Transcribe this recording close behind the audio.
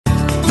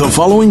The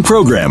following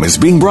program is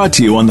being brought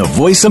to you on the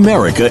Voice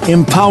America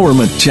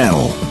Empowerment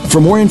Channel.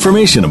 For more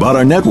information about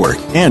our network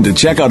and to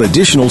check out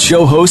additional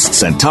show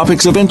hosts and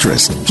topics of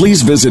interest,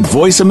 please visit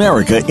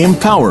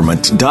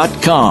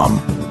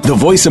voiceamericaempowerment.com. The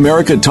Voice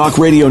America Talk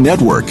Radio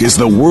Network is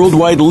the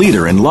worldwide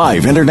leader in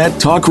live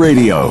Internet talk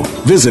radio.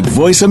 Visit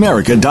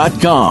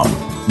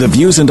voiceamerica.com. The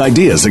views and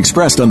ideas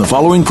expressed on the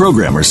following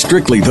program are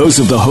strictly those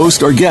of the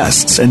host or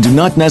guests and do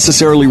not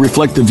necessarily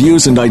reflect the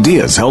views and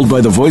ideas held by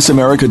the Voice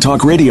America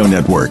Talk Radio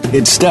Network,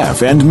 its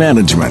staff, and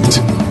management.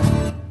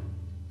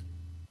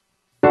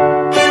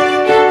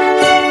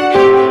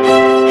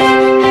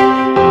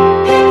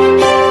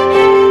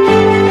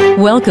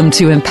 Welcome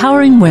to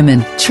Empowering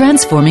Women,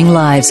 Transforming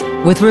Lives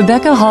with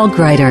Rebecca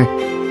Hall-Greider.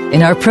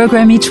 In our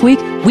program each week,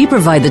 we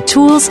provide the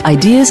tools,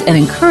 ideas, and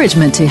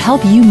encouragement to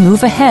help you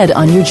move ahead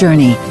on your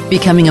journey,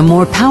 becoming a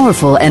more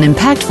powerful and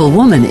impactful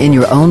woman in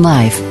your own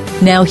life.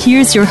 Now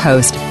here's your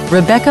host,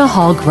 Rebecca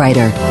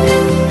Hall-Greider.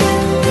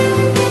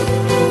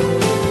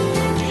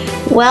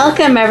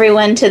 Welcome,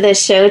 everyone, to the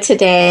show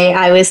today.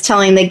 I was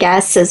telling the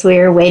guests as we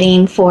were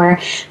waiting for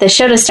the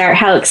show to start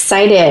how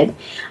excited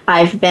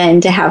I've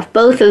been to have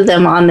both of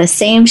them on the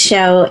same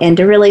show and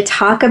to really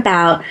talk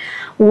about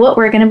what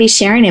we're going to be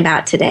sharing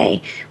about today,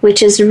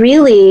 which is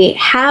really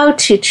how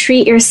to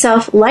treat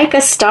yourself like a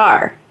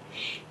star.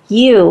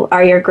 You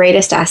are your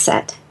greatest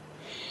asset.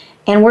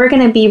 And we're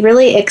going to be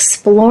really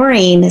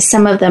exploring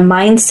some of the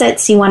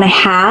mindsets you want to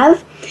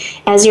have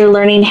as you're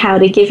learning how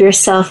to give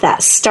yourself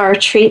that star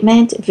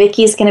treatment.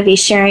 Vicki's going to be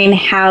sharing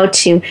how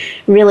to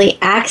really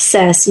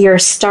access your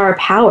star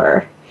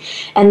power.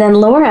 And then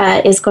Laura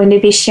is going to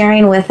be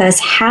sharing with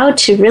us how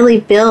to really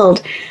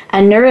build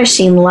a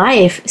nourishing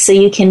life so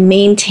you can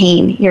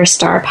maintain your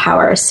star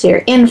power. So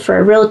you're in for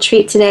a real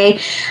treat today.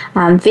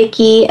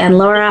 Vicki and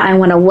Laura, I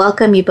want to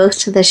welcome you both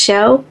to the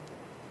show.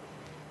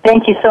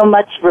 Thank you so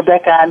much,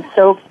 Rebecca. I'm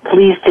so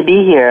pleased to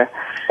be here.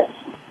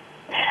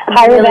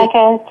 Hi,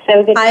 Rebecca.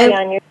 So good to be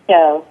on your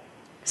show.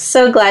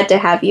 So glad to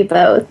have you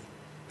both.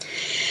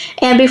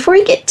 And before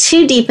we get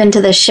too deep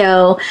into the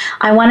show,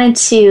 I wanted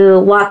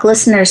to walk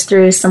listeners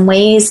through some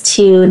ways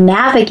to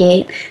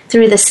navigate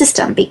through the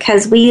system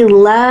because we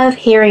love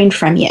hearing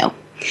from you.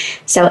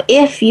 So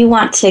if you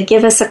want to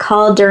give us a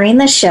call during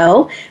the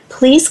show,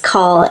 please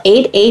call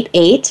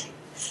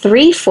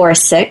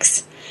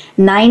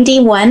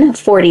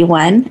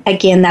 888-346-9141.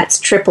 Again, that's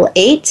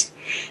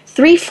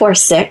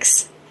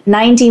 888-346-9141.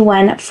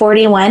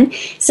 9141.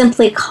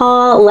 Simply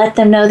call, let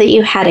them know that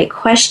you had a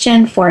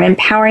question for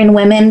Empowering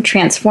Women,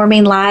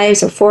 Transforming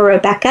Lives, or for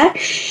Rebecca,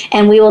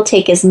 and we will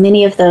take as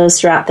many of those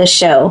throughout the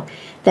show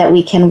that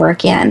we can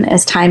work in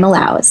as time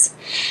allows.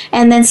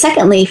 And then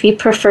secondly, if you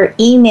prefer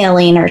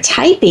emailing or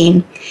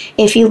typing,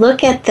 if you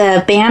look at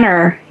the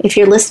banner, if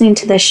you're listening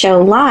to the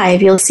show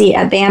live, you'll see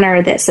a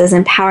banner that says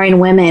Empowering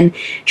Women,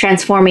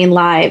 Transforming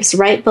Lives.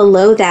 Right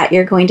below that,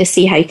 you're going to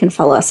see how you can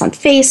follow us on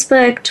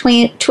Facebook,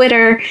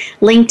 Twitter,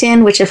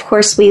 LinkedIn, which of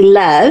course we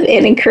love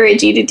and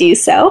encourage you to do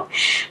so.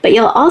 But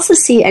you'll also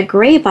see a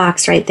gray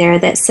box right there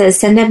that says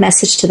send a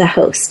message to the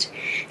host.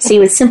 So you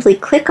would simply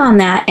click on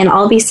that and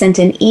I'll be sent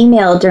an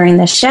email during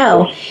the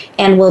show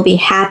and we'll be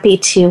happy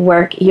to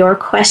work your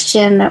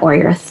question or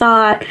your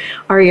thought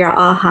or your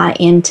aha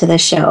into the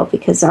show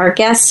because our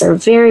guests are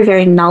very,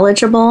 very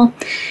knowledgeable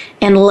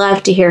and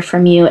love to hear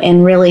from you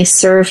and really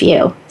serve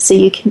you so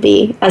you can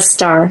be a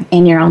star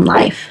in your own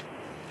life.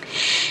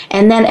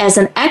 And then as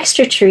an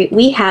extra treat,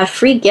 we have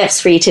free gifts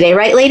for you today,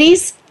 right,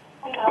 ladies?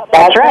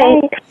 That's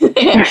right.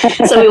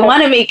 So we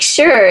want to make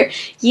sure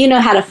you know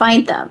how to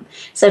find them.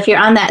 So if you're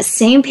on that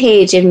same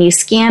page and you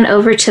scan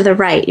over to the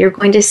right, you're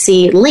going to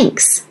see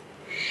links.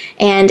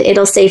 And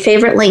it'll say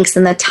favorite links.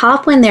 And the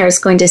top one there is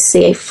going to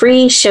say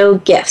free show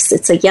gifts.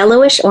 It's a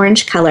yellowish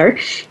orange color.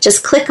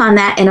 Just click on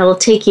that and it'll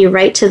take you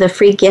right to the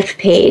free gift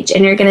page.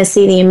 And you're going to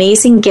see the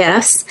amazing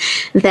gifts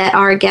that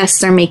our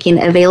guests are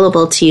making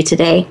available to you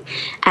today,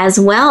 as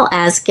well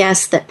as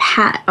gifts that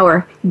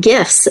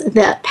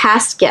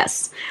past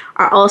guests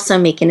are also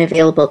making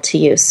available to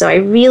you. So I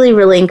really,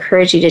 really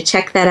encourage you to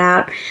check that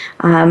out.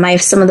 I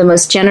have some of the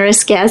most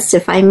generous guests,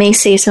 if I may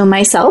say so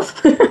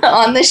myself,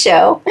 on the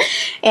show,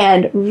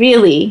 and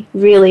really,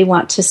 really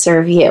want to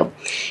serve you.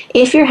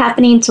 If you're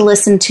happening to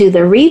listen to the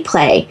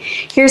replay,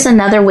 here's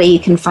another way you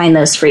can find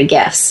those free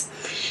gifts.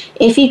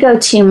 If you go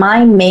to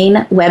my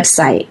main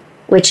website,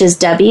 which is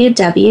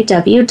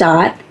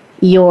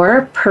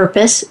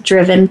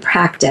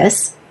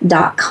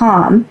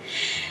www.yourpurposedrivenpractice.com,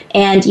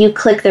 and you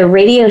click the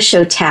radio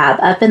show tab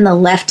up in the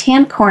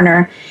left-hand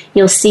corner,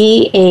 you'll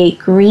see a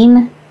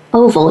green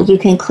oval you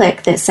can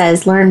click that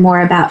says learn more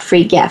about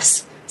free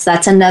gifts. So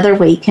that's another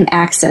way you can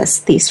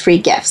access these free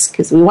gifts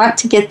because we want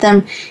to get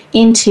them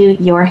into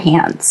your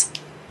hands.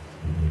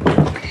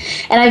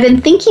 And I've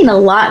been thinking a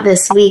lot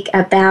this week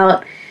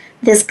about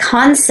this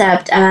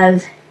concept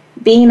of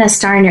being a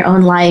star in your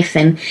own life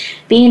and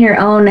being your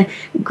own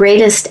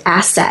greatest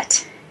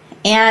asset.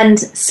 And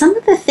some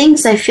of the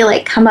things I feel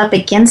like come up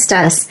against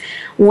us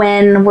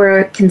when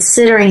we're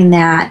considering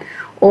that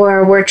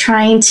or we're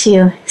trying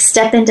to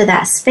step into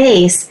that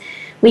space,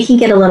 we can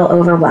get a little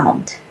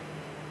overwhelmed.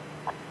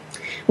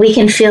 We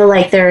can feel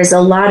like there's a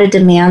lot of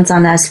demands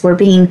on us. We're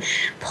being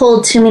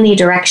pulled too many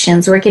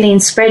directions. We're getting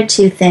spread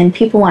too thin.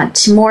 People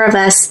want more of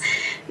us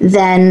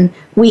than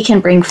we can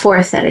bring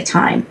forth at a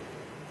time.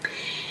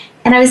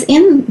 And I was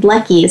in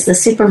Lucky's, the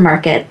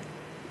supermarket,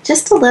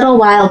 just a little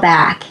while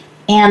back,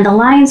 and the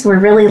lines were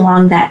really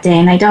long that day.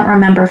 And I don't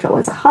remember if it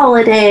was a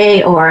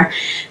holiday or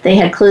they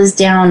had closed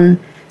down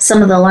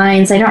some of the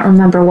lines. I don't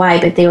remember why,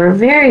 but they were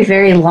very,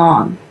 very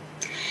long.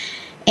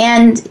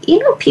 And,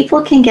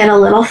 people can get a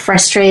little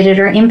frustrated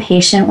or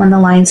impatient when the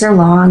lines are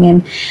long.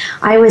 And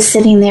I was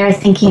sitting there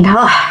thinking,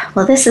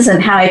 this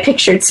isn't how I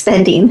pictured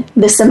spending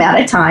this amount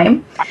of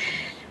time.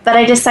 But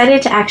I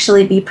decided to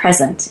actually be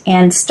present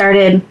and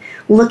started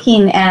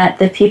looking at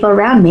the people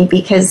around me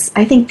because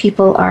I think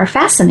people are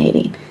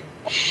fascinating.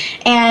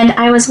 And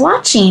I was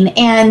watching,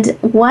 and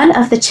one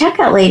of the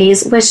checkout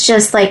ladies was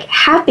just like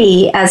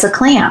happy as a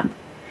clam.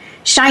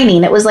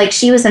 Shining. It was like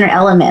she was in her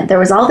element. There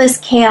was all this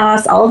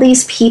chaos, all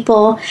these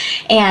people,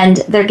 and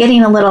they're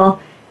getting a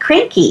little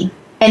cranky.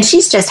 And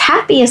she's just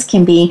happy as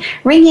can be,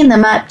 ringing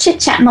them up,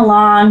 chit-chatting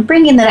along,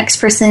 bringing the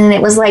next person in.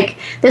 It was like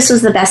this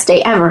was the best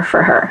day ever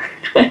for her.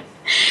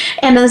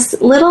 And this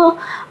little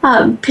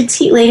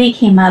petite lady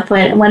came up,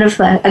 one of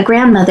a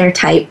grandmother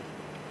type,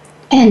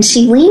 and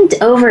she leaned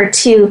over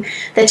to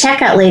the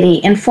checkout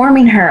lady,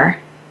 informing her,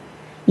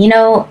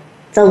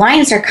 the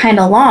lines are kind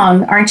of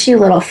long. Aren't you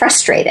a little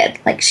frustrated?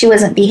 Like she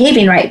wasn't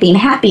behaving right, being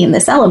happy in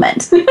this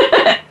element.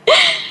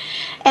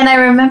 And I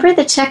remember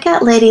the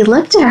checkout lady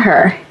looked at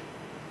her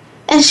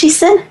and she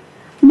said,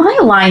 "My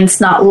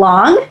line's not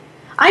long.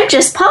 I'm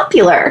just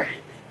popular."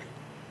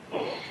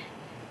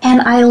 And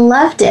I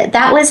loved it.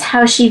 That was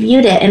how she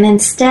viewed it. And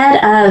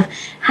instead of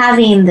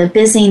having the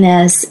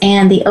busyness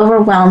and the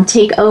overwhelm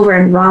take over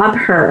and rob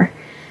her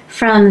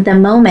from the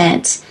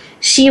moment,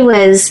 she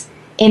was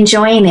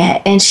enjoying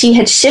it, and she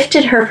had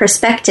shifted her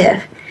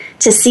perspective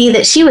to see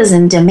that she was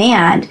in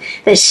demand,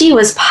 that she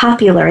was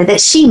popular,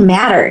 that she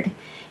mattered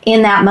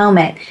in that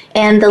moment.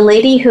 And the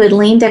lady who had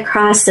leaned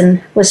across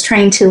and was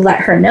trying to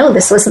let her know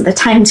this wasn't the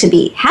time to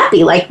be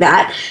happy like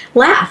that,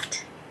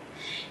 laughed.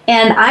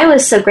 And I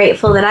was so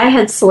grateful that I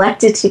had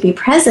selected to be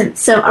present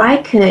so I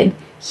could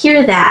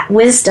hear that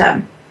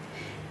wisdom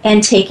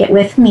and take it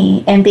with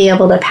me and be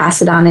able to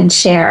pass it on and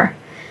share.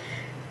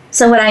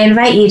 So what I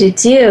invite you to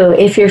do,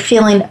 if you're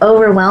feeling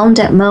overwhelmed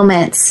at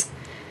moments,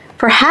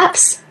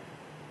 perhaps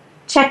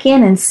check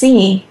in and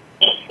see,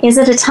 is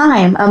it a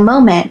time, a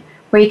moment,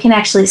 where you can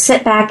actually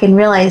sit back and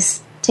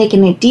realize,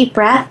 taking a deep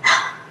breath,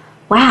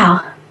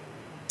 wow,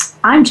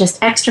 I'm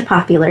just extra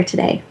popular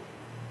today.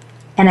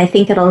 And I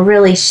think it'll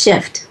really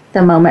shift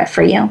the moment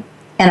for you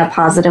in a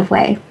positive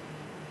way.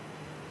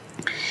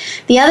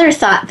 The other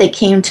thought that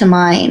came to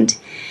mind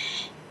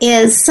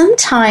is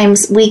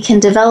sometimes we can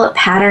develop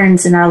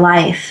patterns in our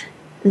life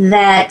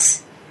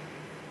that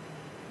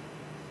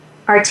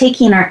are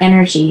taking our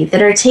energy,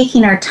 that are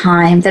taking our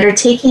time, that are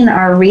taking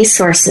our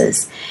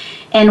resources,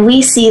 and we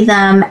see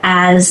them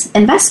as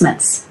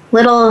investments,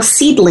 little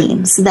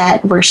seedlings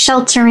that we're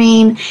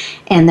sheltering,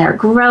 and they're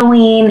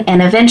growing,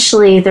 and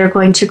eventually they're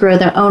going to grow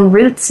their own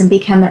roots and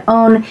become their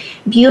own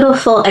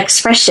beautiful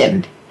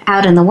expression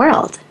out in the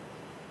world.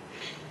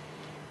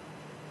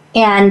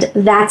 And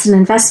that's an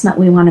investment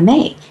we want to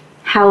make.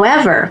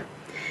 However,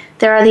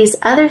 there are these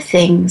other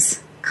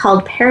things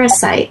called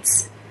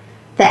parasites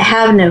that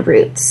have no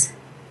roots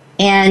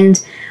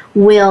and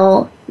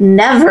will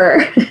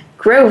never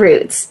grow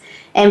roots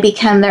and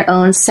become their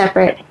own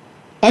separate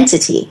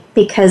entity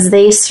because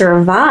they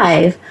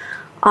survive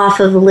off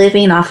of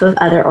living off of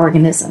other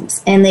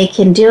organisms. And they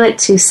can do it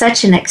to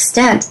such an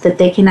extent that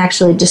they can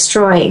actually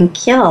destroy and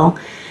kill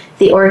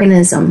the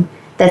organism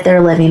that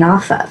they're living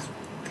off of.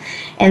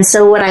 And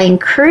so what I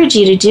encourage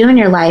you to do in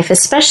your life,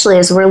 especially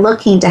as we're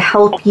looking to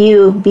help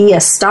you be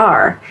a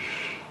star,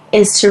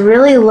 is to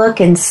really look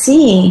and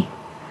see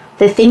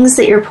the things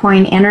that you're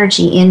pouring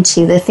energy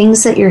into, the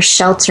things that you're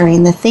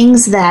sheltering, the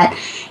things that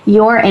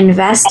you're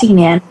investing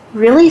in.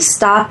 Really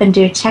stop and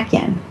do a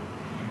check-in.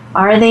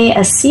 Are they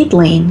a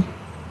seedling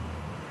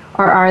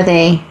or are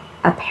they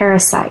a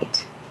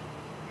parasite?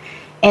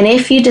 And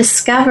if you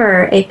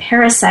discover a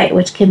parasite,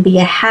 which can be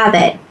a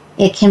habit,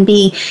 it can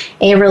be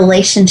a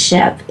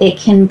relationship, it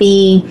can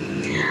be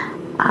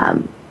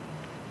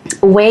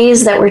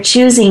ways that we're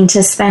choosing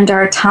to spend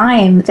our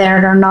time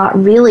that are not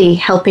really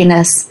helping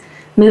us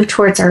move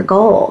towards our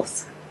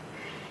goals.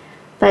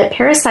 But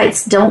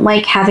parasites don't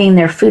like having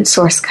their food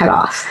source cut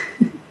off.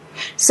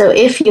 So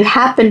if you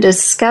happen to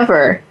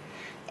discover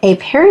a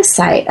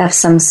parasite of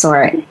some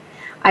sort,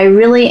 I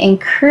really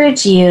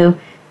encourage you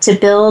to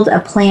build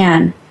a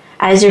plan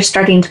as you're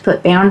starting to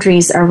put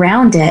boundaries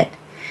around it,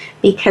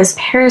 because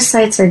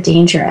parasites are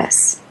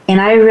dangerous. And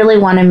I really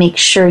want to make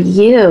sure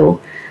you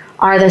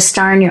are the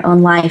star in your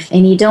own life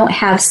and you don't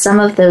have some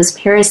of those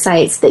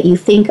parasites that you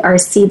think are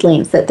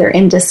seedlings, that they're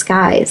in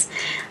disguise.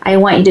 I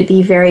want you to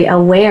be very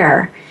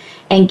aware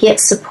and get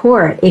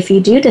support if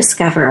you do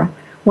discover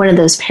one of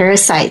those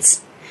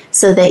parasites,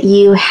 so that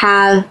you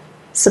have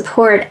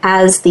support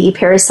as the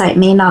parasite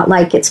may not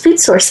like its food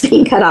source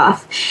being cut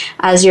off,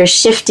 as you're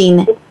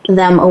shifting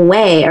them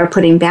away or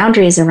putting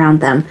boundaries around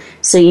them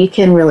so you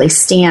can really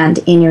stand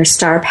in your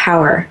star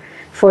power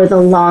for the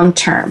long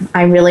term.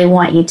 I really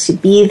want you to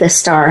be the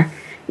star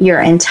your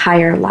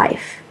entire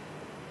life.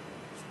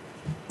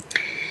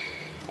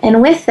 And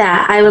with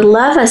that, I would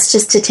love us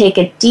just to take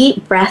a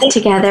deep breath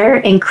together,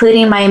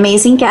 including my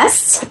amazing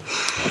guests.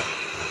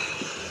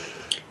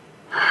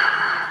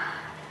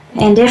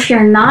 And if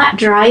you're not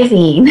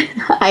driving,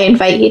 I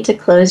invite you to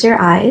close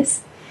your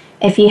eyes.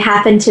 If you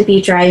happen to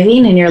be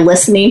driving and you're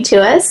listening to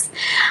us,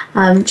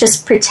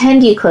 just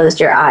pretend you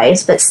closed your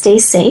eyes, but stay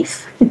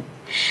safe.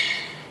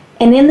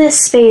 And in this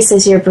space,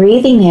 as you're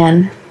breathing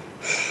in,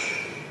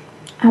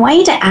 I want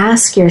you to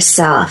ask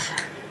yourself,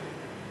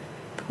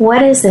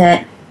 what is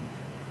it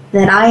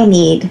that I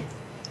need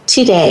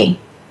today,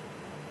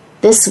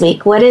 this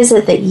week? What is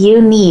it that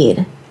you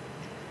need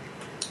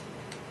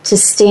to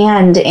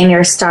stand in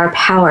your star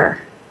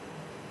power?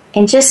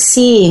 And just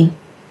see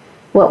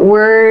what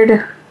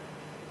word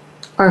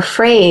or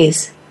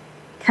phrase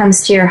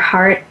comes to your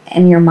heart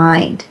and your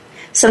mind.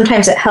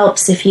 Sometimes it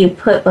helps if you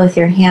put both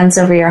your hands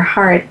over your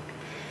heart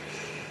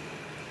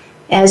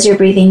as you're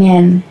breathing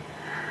in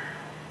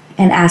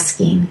and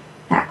asking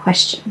that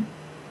question.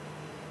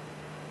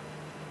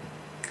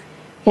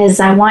 Because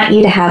I want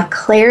you to have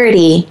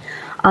clarity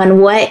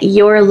on what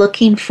you're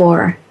looking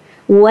for,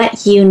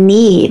 what you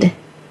need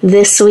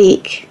this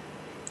week,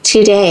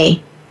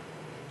 today,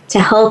 to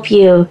help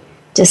you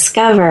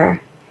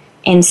discover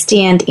and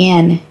stand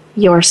in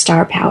your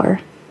star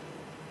power.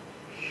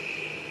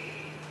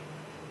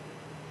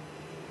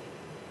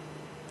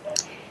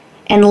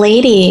 And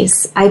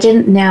ladies, I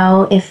didn't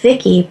know if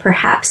Vicki,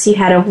 perhaps you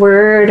had a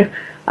word,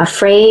 a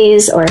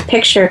phrase, or a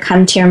picture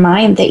come to your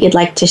mind that you'd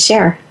like to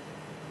share.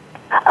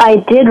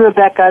 I did,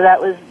 Rebecca.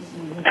 That was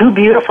two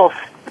beautiful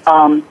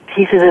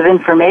pieces of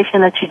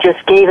information that you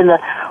just gave. And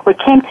what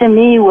came to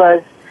me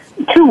was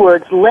two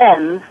words,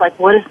 lens. Like,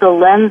 what is the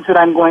lens that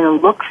I'm going to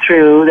look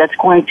through that's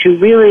going to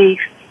really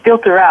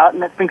filter out?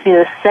 And that brings me to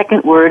the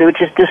second word, which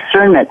is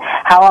discernment.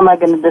 How am I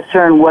going to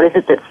discern what is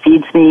it that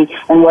feeds me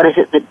and what is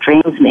it that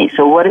drains me?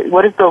 So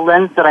what is the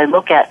lens that I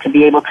look at to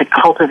be able to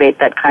cultivate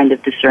that kind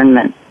of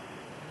discernment?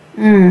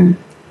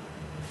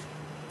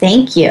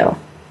 Thank you.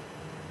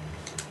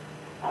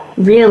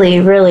 Really,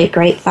 really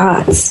great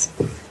thoughts.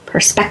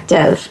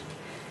 Perspective.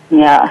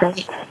 Yeah.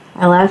 Great.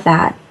 I love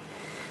that.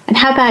 And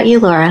how about you,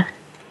 Laura?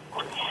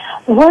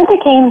 The word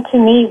that came to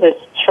me was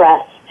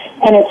trust.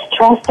 And it's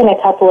trust in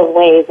a couple of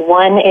ways.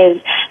 One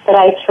is that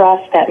I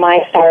trust that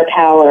my star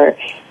power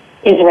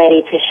is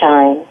ready to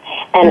shine.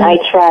 And I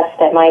trust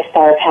that my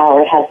star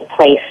power has a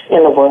place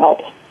in the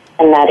world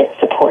and that it's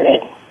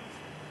supported.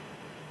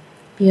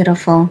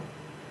 Beautiful.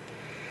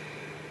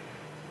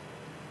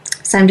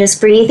 So I'm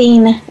just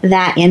breathing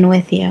that in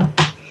with you.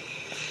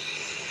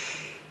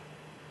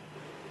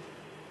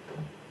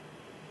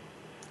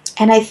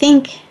 And I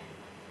think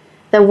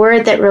the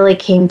word that really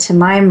came to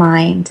my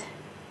mind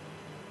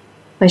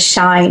was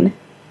shine.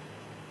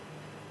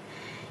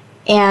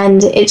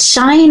 And it's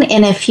shine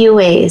in a few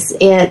ways.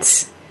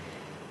 It's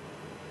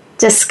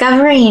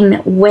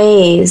discovering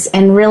ways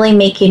and really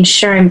making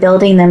sure and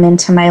building them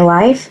into my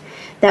life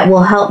that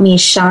will help me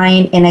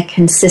shine in a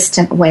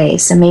consistent way.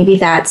 So maybe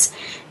that's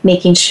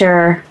making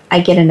sure I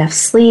get enough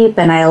sleep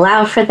and I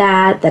allow for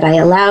that I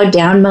allow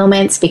down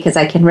moments because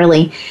I can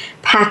really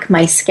pack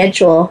my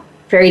schedule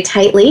very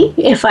tightly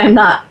if I'm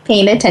not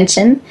paying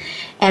attention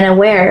and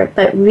aware.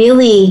 But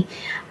really,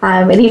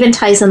 it even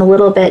ties in a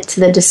little bit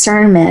to the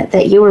discernment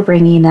that you were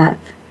bringing up,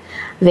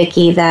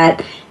 Vicki,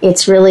 that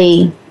it's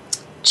really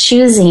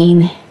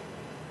choosing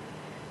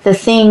the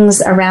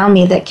things around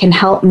me that can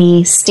help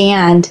me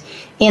stand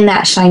in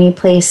that shiny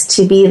place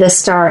to be the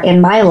star in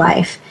my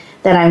life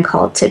that I'm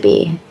called to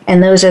be.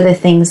 And those are the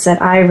things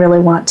that I really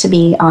want to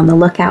be on the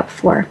lookout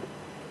for.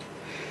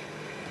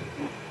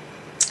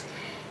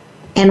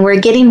 And we're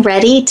getting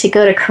ready to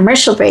go to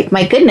commercial break.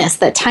 My goodness,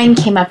 that time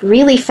came up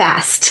really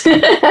fast.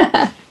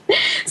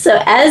 So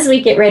as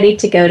we get ready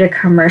to go to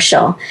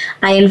commercial,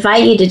 I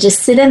invite you to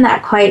just sit in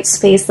that quiet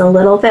space a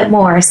little bit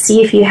more,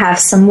 see if you have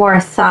some more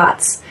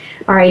thoughts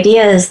or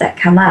ideas that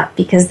come up,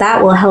 because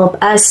that will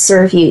help us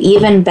serve you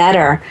even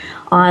better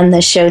on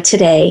the show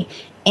today.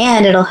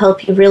 And it'll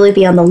help you really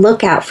be on the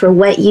lookout for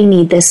what you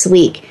need this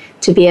week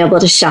to be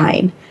able to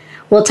shine.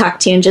 We'll talk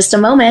to you in just a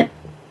moment.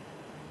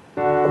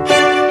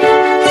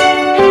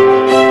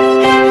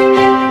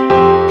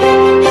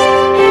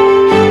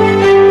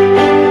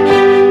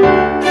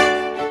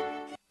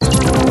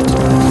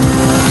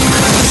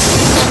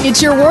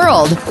 It's your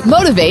world.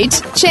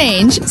 Motivate,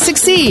 change,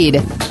 succeed.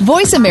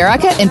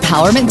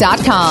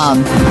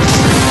 VoiceAmericaEmpowerment.com.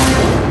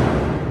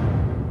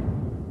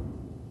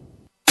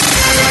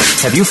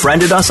 Have you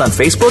friended us on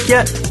Facebook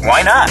yet?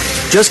 Why not?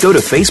 Just go to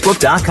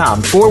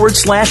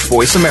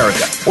facebook.com/Voice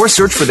America or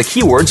search for the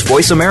keywords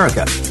Voice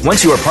America.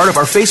 Once you are part of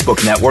our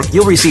Facebook network,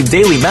 you'll receive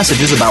daily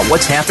messages about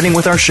what's happening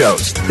with our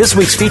shows, this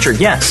week's featured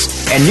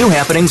guests, and new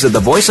happenings of the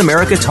Voice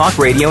America Talk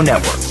Radio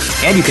Network.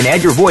 And you can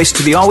add your voice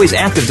to the always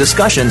active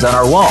discussions on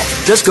our wall.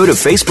 Just go to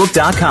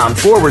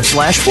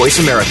facebook.com/Voice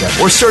America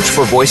or search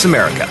for Voice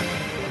America.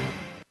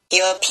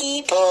 Your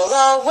people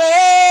are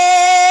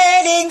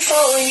waiting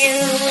for you.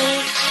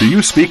 Do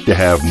you speak to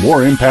have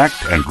more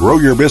impact and grow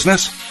your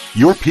business?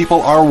 Your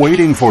people are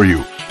waiting for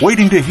you,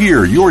 waiting to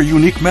hear your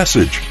unique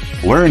message.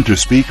 Learn to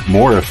speak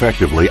more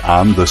effectively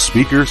on the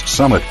Speakers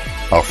Summit,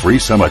 a free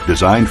summit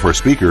designed for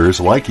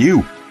speakers like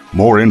you.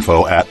 More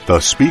info at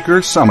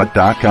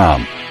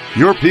thespeakersummit.com.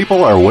 Your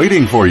people are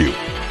waiting for you.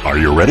 Are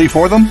you ready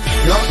for them?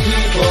 Your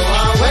people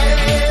are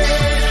waiting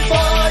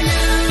for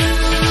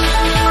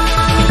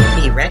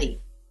you. Be ready.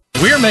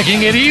 We're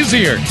making it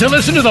easier to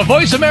listen to the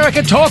Voice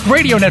America Talk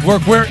Radio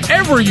Network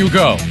wherever you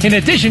go. In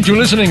addition to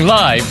listening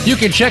live, you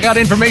can check out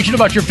information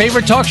about your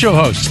favorite talk show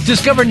hosts,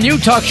 discover new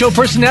talk show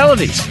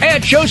personalities,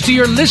 add shows to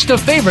your list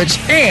of favorites,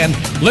 and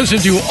listen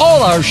to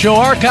all our show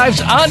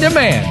archives on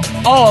demand.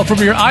 All from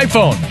your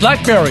iPhone,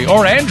 BlackBerry,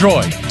 or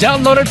Android.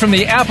 Download it from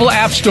the Apple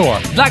App Store,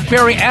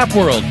 BlackBerry App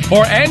World,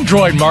 or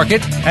Android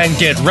Market, and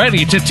get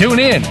ready to tune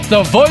in.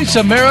 The Voice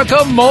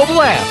America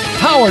mobile app,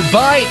 powered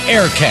by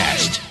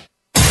Aircast.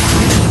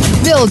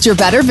 Build your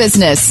better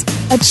business.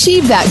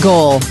 Achieve that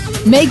goal.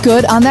 Make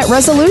good on that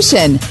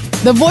resolution.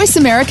 The Voice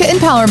America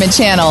Empowerment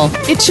Channel.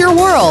 It's your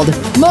world.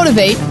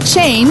 Motivate,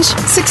 change,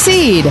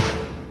 succeed.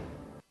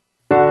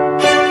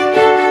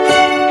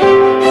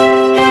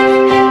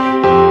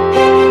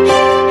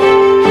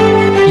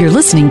 You're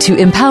listening to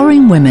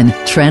Empowering Women,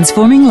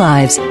 Transforming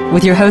Lives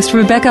with your host,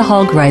 Rebecca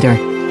Hall-Greider.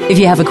 If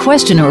you have a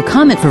question or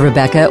comment for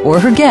Rebecca or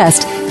her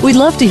guest, we'd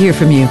love to hear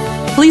from you.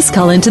 Please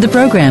call into the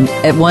program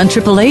at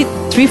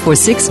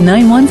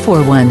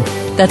 1-888-346-9141.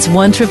 That's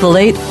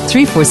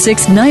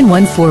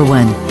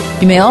 1-888-346-9141.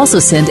 You may also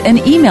send an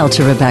email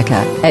to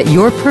Rebecca at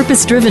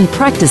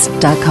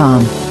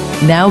yourpurposedrivenpractice.com.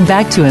 Now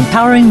back to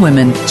Empowering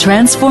Women,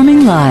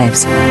 Transforming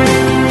Lives.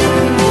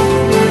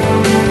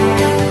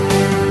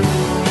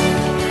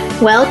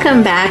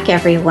 Welcome back,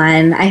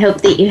 everyone. I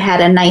hope that you had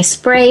a nice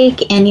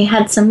break and you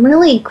had some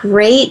really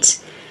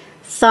great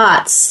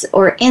thoughts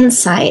or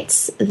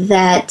insights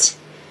that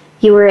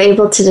you were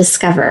able to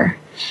discover.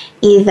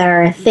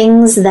 Either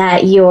things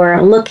that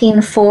you're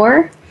looking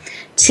for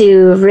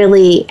to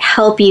really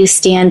help you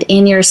stand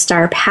in your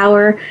star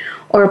power,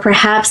 or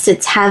perhaps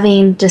it's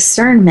having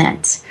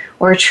discernment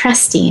or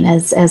trusting,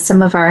 as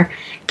some of our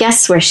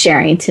guests were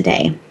sharing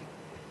today.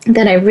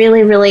 That I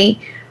really, really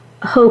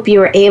hope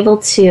you were able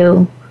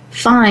to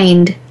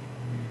find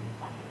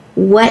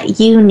what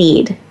you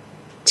need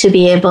to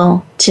be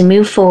able to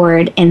move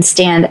forward and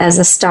stand as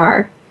a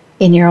star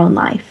in your own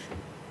life.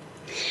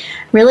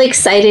 Really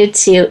excited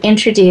to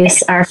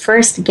introduce our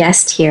first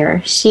guest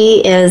here.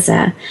 She is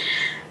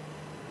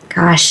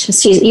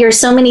you're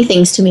so many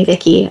things to me,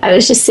 Vicki. I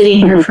was just sitting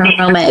here for a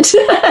moment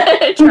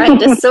trying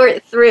to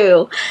sort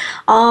through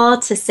all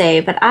to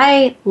say, but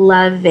I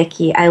love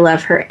Vicki. I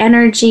love her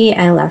energy.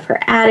 I love her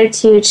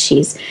attitude.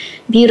 She's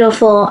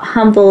beautiful,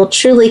 humble,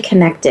 truly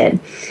connected.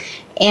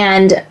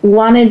 And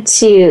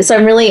so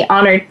I'm really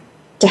honored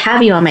to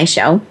have you on my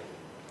show.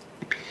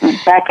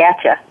 Back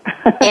at you.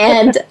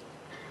 And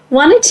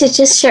wanted to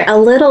just share a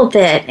little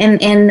bit,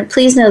 and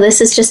please know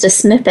this is just a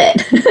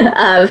snippet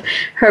of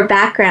her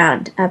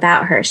background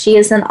about her. She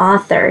is an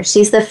author.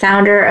 She's the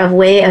founder of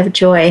Way of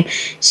Joy.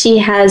 She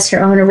has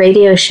her own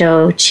radio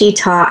show, Chi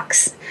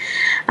Talks.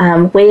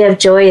 Way of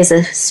Joy is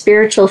a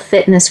spiritual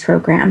fitness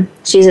program.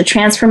 She's a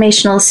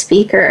transformational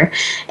speaker,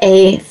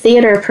 a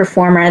theater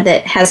performer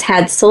that has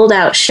had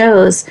sold-out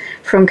shows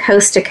from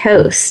coast to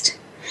coast.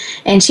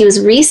 And she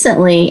was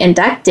recently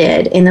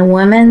inducted in the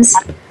Women's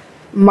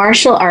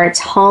Martial Arts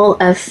Hall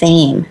of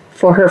Fame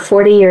for her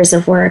 40 years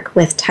of work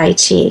with Tai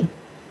Chi.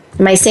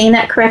 Am I saying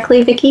that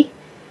correctly, Vicki?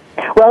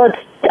 Well, it's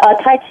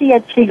Tai Chi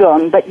and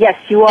Qigong, but yes,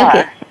 you are.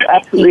 Okay. You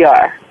absolutely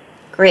are.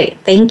 Great,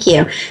 thank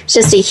you. It's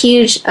just a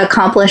huge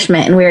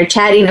accomplishment, and we were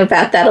chatting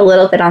about that a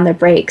little bit on the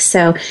break.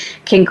 So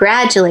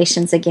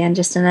congratulations again,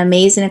 just an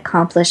amazing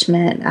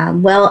accomplishment,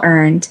 well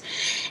earned.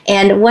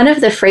 And one of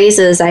the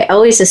phrases I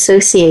always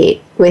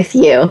associate with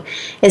you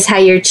is how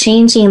you're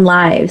changing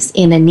lives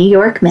in a New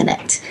York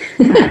minute.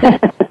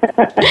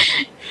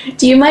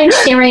 Do you mind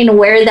sharing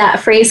where that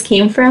phrase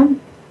came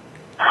from?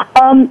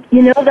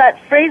 That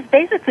phrase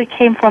basically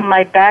came from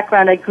my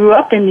background. I grew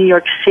up in New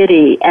York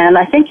City, and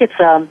I think it's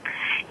a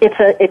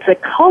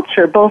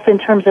culture, both in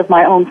terms of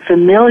my own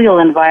familial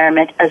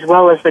environment as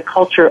well as the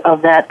culture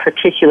of that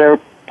particular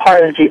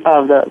part of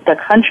the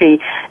country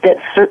that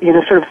sort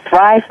of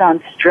thrives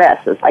on stress.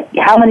 It's like,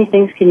 how many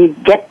things can you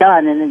get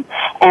done, and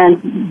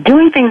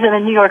doing things in a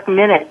New York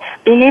minute,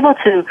 being able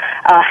to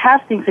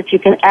have things that you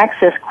can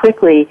access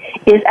quickly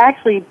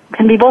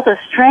can be both a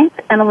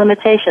strength and a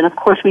limitation. Of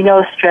course, we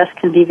know stress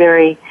can be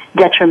very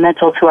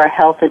detrimental to our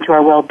health and to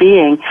our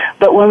well-being.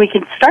 But when we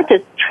can start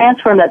to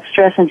transform that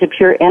stress into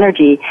pure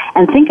energy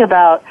and think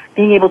about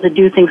being able to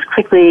do things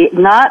quickly,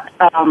 not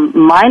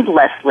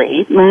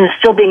mindlessly,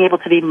 still being able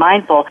to be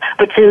mindful,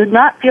 but to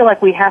not feel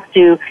like we have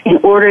to, in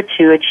order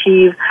to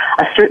achieve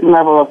a certain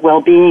level of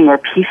well-being or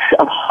peace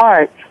of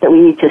heart, that we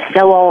need to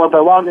sell all our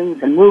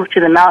belongings and move to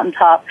the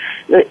mountaintop,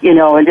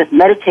 and just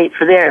meditate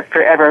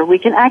forever. We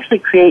can actually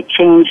create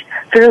change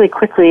fairly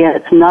quickly, and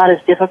it's not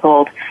as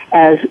difficult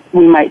as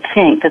we might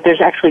think, that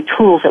there's actually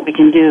tools that we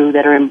can do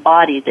that are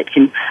embodied that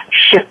can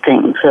shift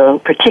things, so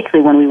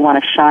particularly when we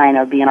want to shine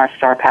or be in our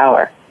star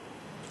power.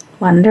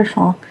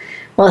 Wonderful.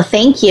 Well,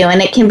 thank you.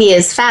 And it can be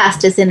as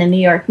fast as in a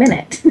New York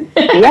minute.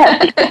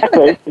 Yes,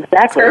 exactly.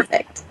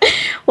 Perfect.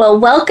 Well,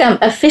 welcome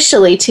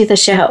officially to the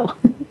show.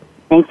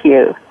 Thank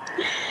you.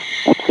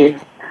 Thank you.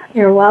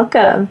 You're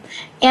welcome.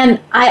 And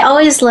I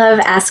always love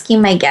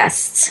asking my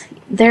guests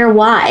their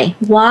why.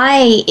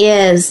 Why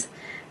is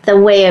the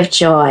way of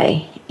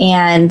joy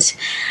and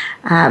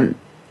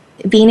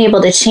being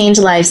able to change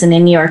lives in a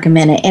New York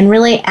minute and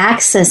really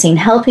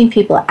helping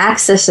people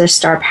access their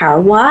star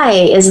power. Why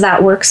is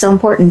that work so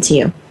important to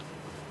you?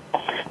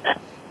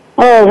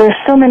 Oh, there's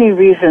so many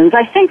reasons.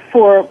 I think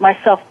for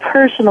myself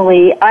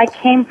personally, I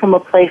came from a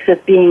place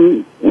of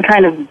being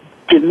kind of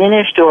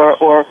diminished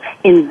or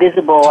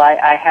invisible.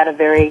 I had a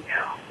very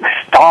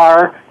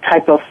star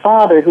type of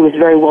father who was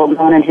very well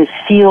known in his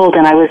field,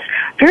 and I was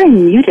very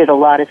muted a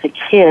lot as a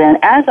kid. And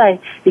as I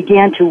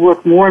began to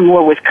work more and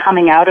more with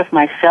coming out of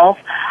myself,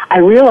 I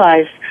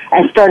realized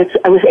I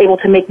was able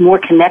to make more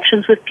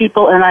connections with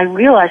people, and I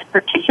realized,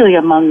 particularly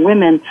among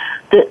women,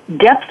 the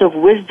depth of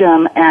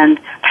wisdom and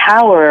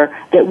power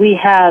that we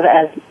have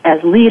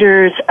as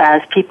leaders,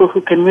 as people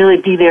who can really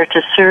be there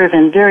to serve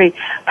in very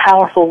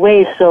powerful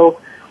ways. So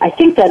I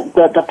think that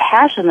the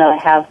passion that I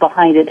have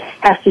behind it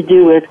has to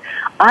do with,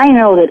 I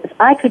know that if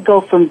I could go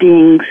from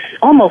being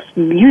almost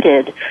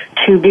muted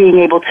to being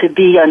able to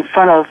be in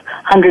front of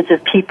hundreds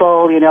of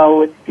people,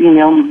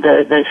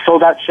 the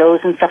sold out shows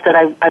and stuff that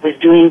I've been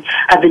doing,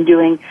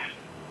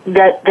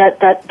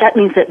 that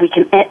means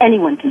that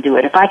anyone can do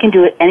it. If I can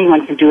do it,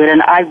 anyone can do it.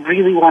 And I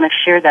really want to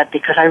share that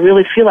because I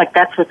really feel like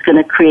that's what's going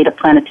to create a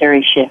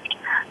planetary shift.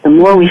 The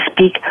more we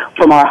speak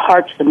from our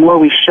hearts, the more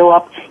we show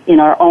up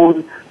in our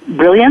own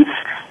brilliance,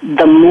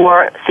 the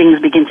more things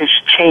begin to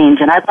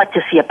change. And I'd like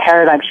to see a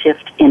paradigm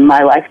shift in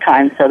my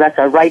lifetime. So that's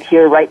a right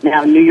here, right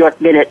now, New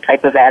York minute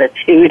type of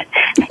attitude.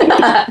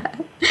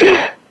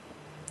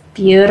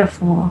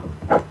 Beautiful.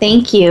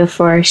 Thank you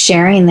for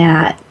sharing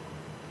that.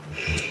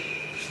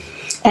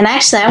 And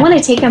actually, I want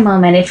to take a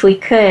moment, if we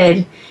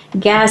could,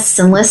 guests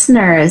and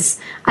listeners,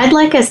 I'd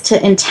like us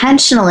to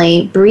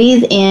intentionally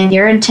breathe in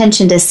your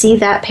intention to see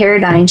that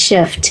paradigm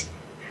shift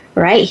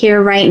right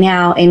here, right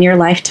now in your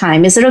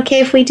lifetime. Is it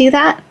okay if we do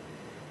that?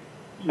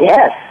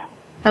 Yes.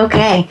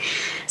 Okay.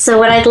 So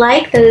what I'd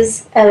like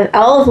those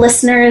all of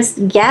listeners,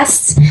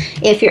 guests,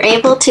 if you're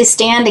able to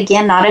stand,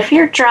 again, not if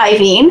you're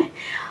driving,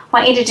 I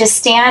want you to just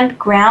stand,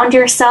 ground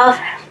yourself,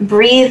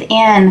 breathe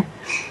in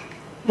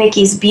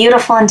Vicki's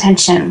beautiful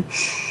intention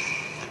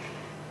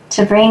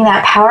to bring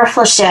that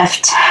powerful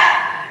shift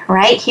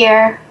right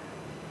here,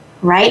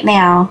 right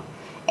now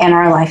in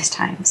our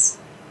lifetimes.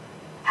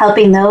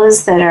 Helping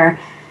those that are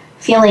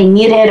feeling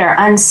muted or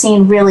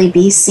unseen really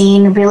be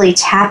seen, really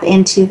tap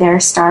into their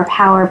star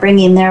power,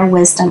 bringing their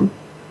wisdom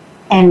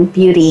and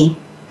beauty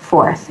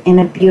forth in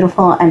a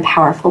beautiful and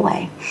powerful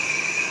way.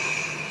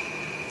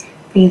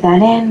 Breathe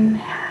that in,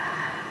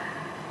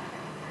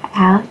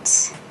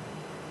 out,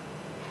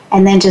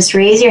 and then just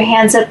raise your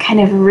hands up, kind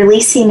of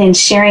releasing and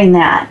sharing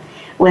that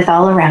with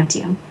all around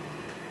you.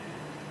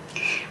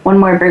 One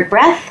more big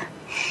breath.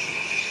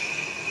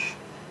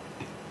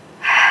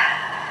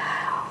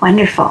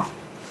 Wonderful.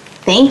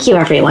 Thank you,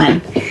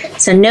 everyone.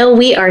 So know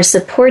we are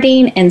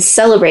supporting and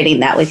celebrating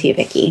that with you,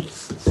 Vicki.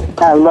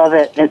 I love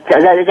it.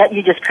 That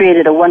you just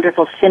created a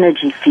wonderful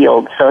synergy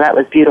field, so that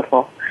was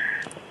beautiful.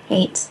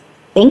 Great.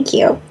 Thank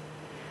you.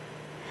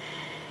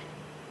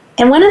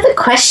 And one of the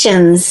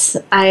questions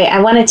I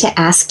wanted to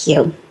ask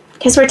you,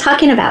 because we're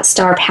talking about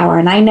star power,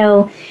 and I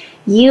know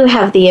you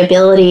have the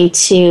ability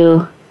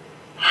to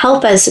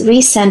help us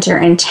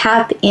recenter and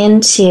tap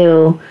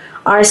into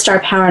our star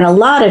power in a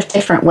lot of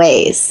different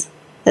ways.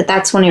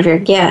 That's one of your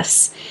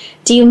gifts.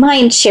 Do you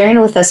mind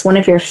sharing with us one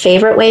of your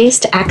favorite ways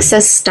to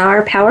access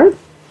star power?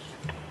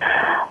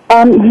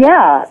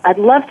 Yeah, I'd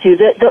love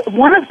to.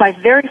 One of my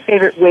very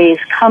favorite ways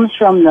comes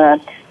from the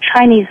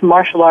Chinese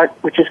martial art,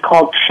 which is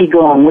called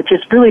Qigong, which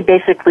is really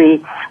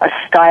basically a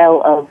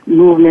style of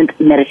movement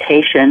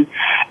meditation.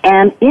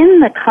 And in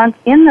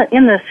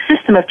the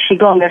system of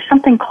Qigong, there's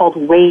something called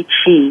Wei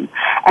Qi.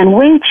 And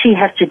Wei Qi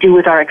has to do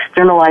with our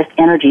externalized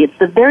energy. It's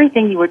the very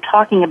thing you were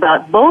talking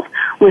about, both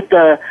with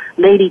the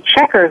lady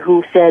checker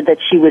who said that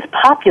she was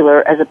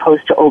popular as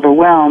opposed to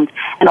overwhelmed,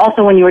 and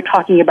also when you were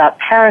talking about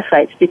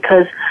parasites,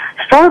 because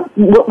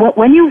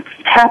when you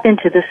tap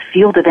into this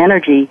field of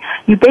energy,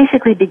 you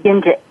basically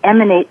begin to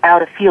emanate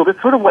out a field.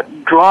 It's sort of what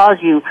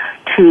draws you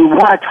to to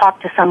want to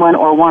talk to someone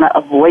or want to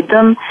avoid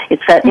them.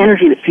 It's that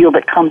energy field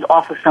that comes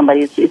off of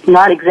somebody. It's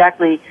not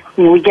exactly,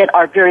 we get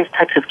our various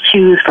types of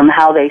cues from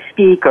how they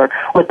speak or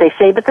what they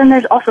say, but then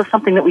there's also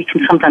something that we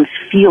can sometimes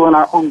feel in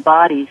our own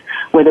bodies,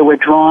 whether we're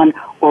drawn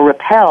or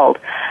repelled.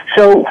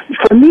 So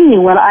for me,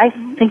 when I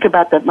think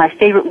about my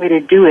favorite way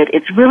to do it,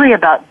 it's really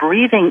about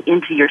breathing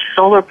into your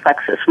solar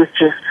plexus,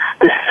 which is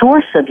the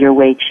source of your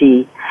Wei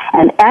Qi.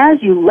 And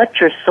as you let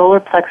your solar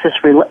plexus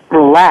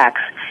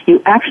relax,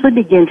 you actually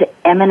begin to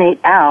emanate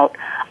out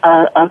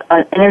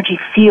an energy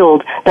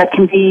field that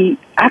can be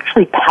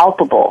actually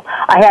palpable.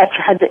 I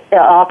had the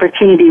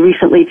opportunity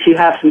recently to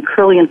have some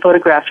Kirlian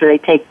photographs where they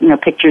take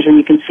pictures and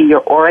you can see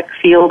your auric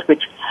field,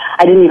 which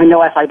I didn't even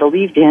know if I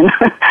believed in.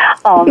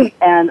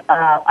 And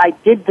I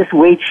did this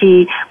Wei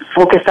Qi,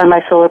 focused on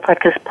my solar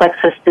plexus,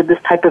 did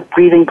this type of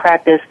breathing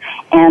practice,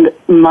 and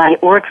my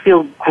auric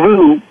field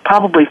grew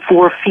probably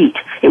 4 feet.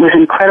 It was an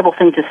incredible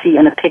thing to see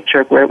in a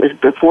picture where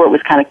before it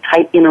was kind of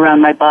tight in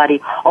around my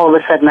body. All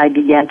of a sudden I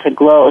began to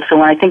glow. So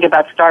when I think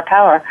about star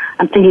power,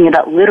 I'm thinking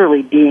about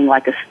literally being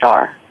like a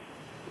star.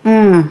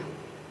 And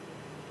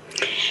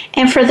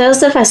for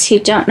those of us who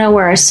don't know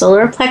where our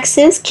solar plex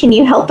is, can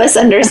you help us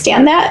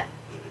understand that?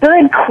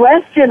 Good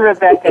question,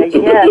 Rebecca.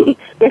 Yes.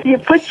 If you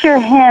put your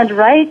hand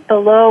right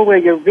below where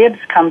your ribs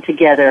come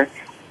together,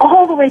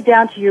 all the way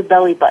down to your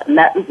belly button,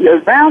 that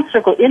round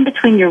circle in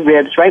between your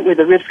ribs, right where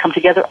the ribs come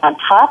together on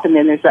top, and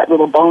then there's that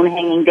little bone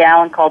hanging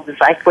down called the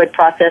xiphoid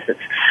process. It's,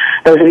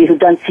 those of you who've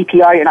done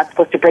CPR, you're not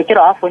supposed to break it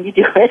off when you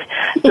do it.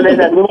 So there's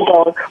that little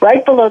bone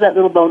right below that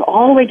little bone,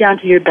 all the way down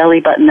to your belly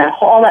button.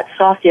 All that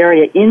soft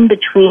area in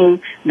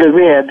between the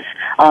ribs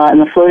and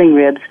the floating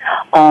ribs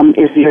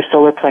is your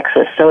solar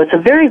plexus. So it's a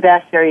very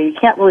vast area. You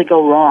can't really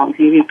go wrong.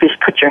 So you just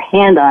put your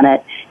hand on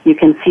it. You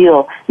can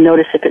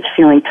notice if it's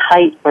feeling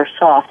tight or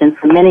soft. And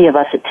for many of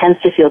us, it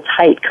tends to feel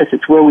tight because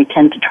it's where we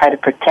tend to try to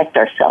protect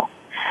ourselves.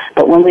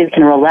 But when we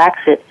can relax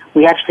it,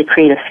 we actually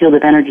create a field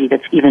of energy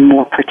that's even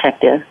more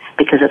protective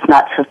because it's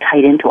not so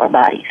tight into our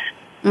bodies.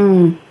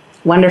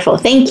 Wonderful.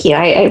 Thank you.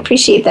 I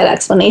appreciate that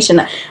explanation.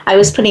 I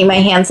was putting my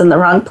hands in the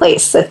wrong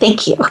place, so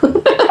thank you.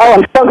 Oh,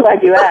 I'm so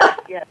glad you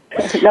asked. Yes.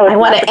 No, I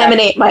want to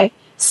emanate my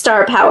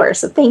star power,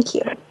 so thank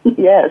you.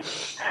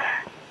 Yes.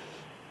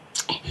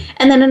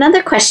 And then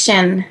another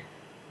question.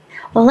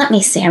 Well, let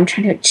me see. I'm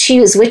trying to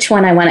choose which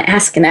one I want to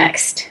ask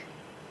next.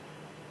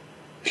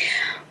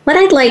 What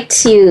I'd like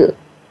to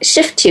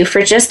shift to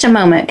for just a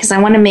moment, because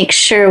I want to make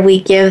sure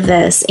we give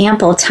this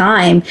ample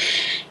time.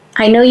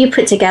 I know you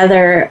put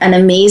together an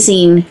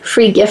amazing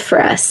free gift for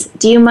us.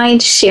 Do you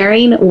mind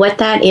sharing what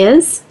that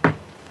is?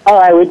 Oh,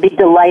 I would be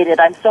delighted.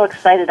 I'm so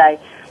excited. I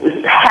was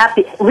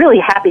really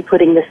happy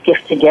putting this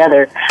gift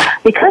together.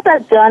 Because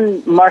I've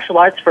done martial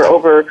arts for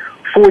over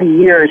 40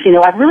 years,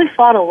 I've really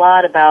thought a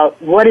lot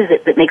about what is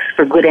it that makes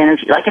for good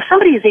energy. Like if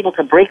somebody is able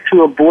to break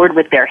through a board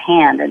with their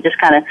hand and just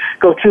kind of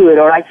go through it,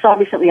 or I saw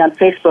recently on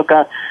Facebook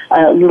a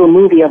little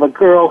movie of a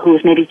girl who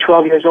was maybe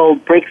 12 years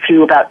old break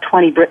through about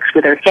 20 bricks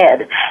with her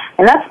head.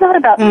 And that's not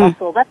about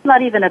muscle. That's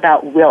not even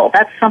about will.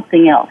 That's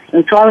something else.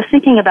 And so I was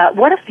thinking about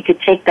what if we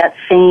could take that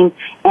same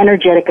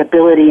energetic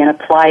ability and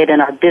apply it in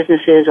our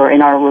businesses or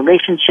in our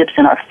relationships,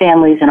 in our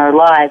families, in our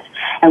lives,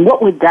 and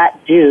what would that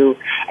do?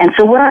 And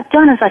so what I've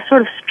done is I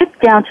sort of stripped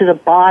down to the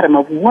bottom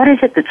of what is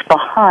it that's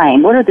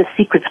behind, what are the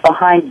secrets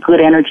behind good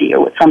energy,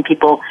 or what some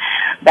people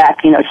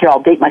back, here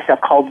I'll date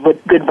myself, called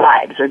good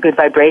vibes or good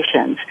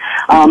vibrations.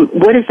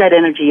 What is that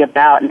energy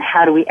about and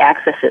how do we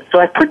access it? So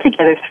I've put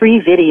together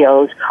 3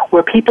 videos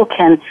where people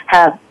can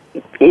have,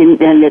 and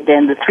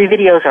the 3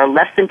 videos are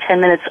less than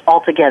 10 minutes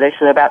altogether,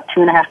 so they're about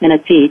 2.5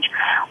 minutes each,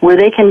 where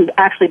they can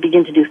actually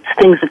begin to do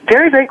things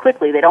very, very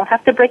quickly. They don't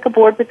have to break a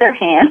board with their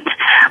hand,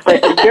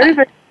 but very,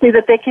 very quickly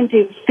that they can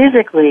do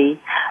physically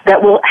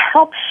that will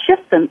help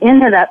shift them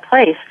into that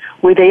place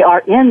where they are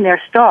in their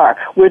star,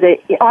 where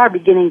they are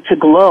beginning to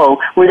glow,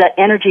 where that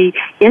energy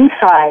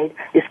inside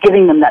is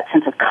giving them that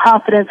sense of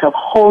confidence, of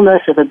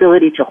wholeness, of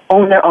ability to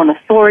own their own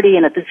authority,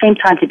 and at the same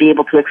time to be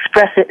able to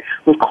express it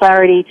with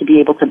clarity, to be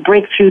able to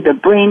break through the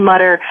brain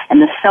mutter and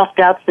the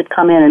self-doubts that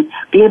come in, and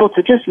be able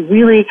to just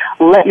really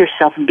let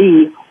yourself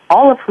be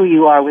all of who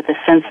you are with a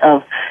sense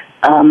of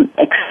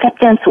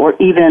acceptance or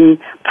even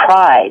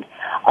pride.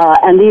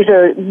 And these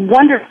are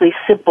wonderfully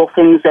simple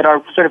things that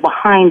are sort of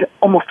behind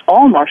almost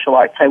all martial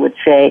arts, I would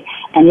say,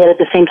 and yet at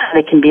the same time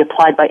they can be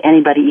applied by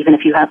anybody, even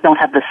if you don't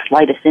have the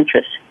slightest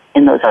interest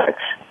in those arts.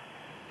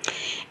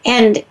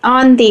 And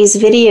on these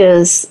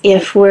videos,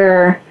 if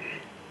we're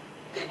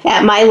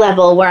at my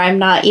level where I'm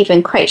not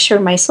even quite sure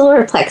my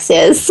solar plex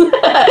is,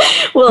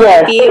 will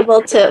I be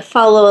able to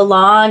follow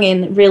along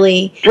and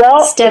really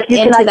step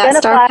into that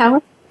star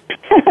power?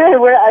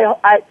 Where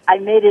I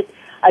made it,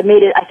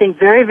 I think,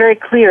 very, very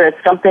clear.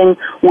 It's something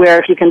where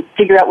if you can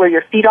figure out where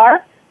your feet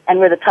are and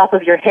where the top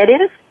of your head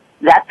is,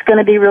 that's going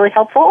to be really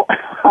helpful.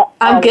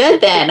 I'm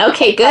good then.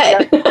 Okay,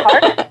 good.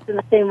 In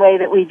the same way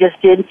that we just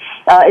did.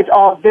 It's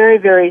all very,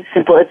 very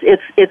simple.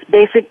 It's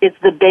basic. It's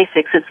the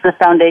basics. It's the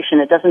foundation.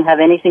 It doesn't have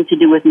anything to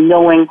do with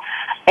knowing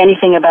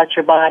anything about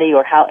your body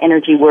or how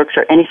energy works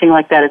or anything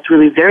like that. It's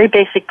really very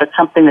basic, but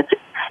something that's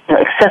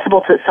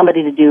accessible to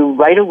somebody to do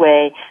right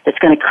away, that's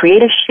going to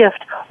create a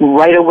shift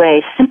right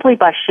away simply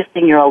by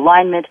shifting your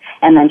alignment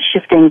and then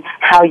shifting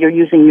how you're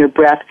using your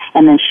breath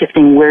and then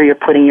shifting where you're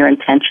putting your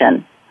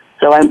intention.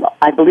 So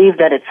I believe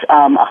that it's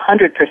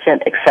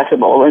 100%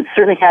 accessible. It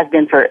certainly has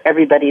been for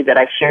everybody that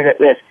I've shared it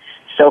with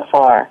so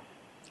far.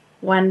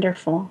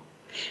 Wonderful.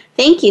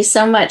 Thank you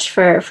so much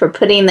for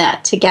putting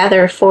that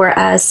together for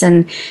us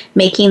and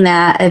making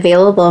that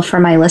available for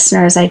my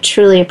listeners. I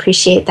truly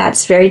appreciate that.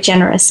 It's very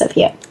generous of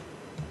you.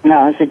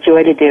 No, it's a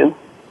joy to do.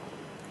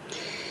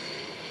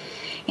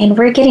 And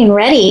we're getting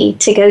ready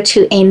to go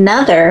to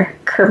another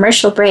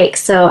commercial break.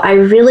 So I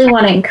really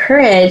want to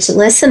encourage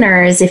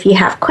listeners, if you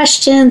have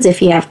questions,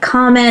 if you have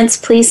comments,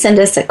 please send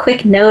us a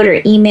quick note or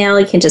email.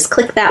 You can just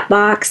click that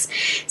box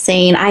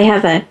saying, I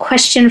have a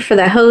question for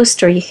the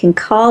host, or you can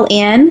call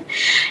in.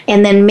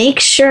 And then make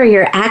sure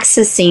you're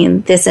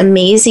accessing this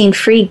amazing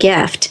free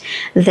gift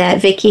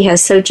that Vicki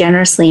has so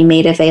generously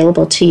made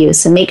available to you.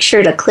 So make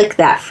sure to click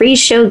that free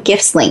show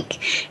gifts link.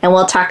 And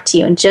we'll talk to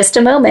you in just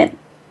a moment.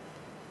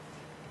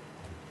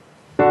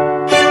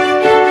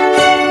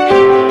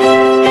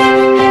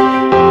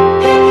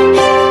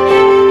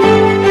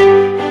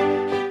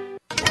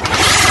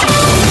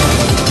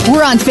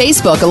 We're on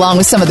Facebook along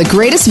with some of the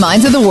greatest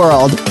minds of the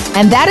world,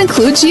 and that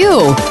includes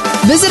you.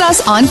 Visit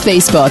us on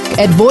Facebook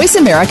at Voice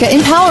America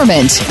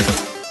Empowerment.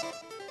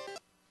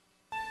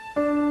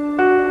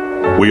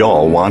 We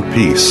all want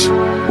peace.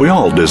 We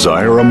all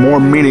desire a more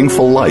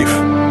meaningful life.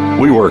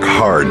 We work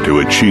hard to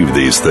achieve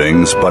these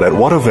things, but at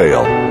what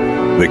avail?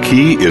 The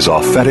key is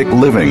authentic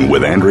living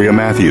with Andrea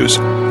Matthews.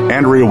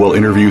 Andrea will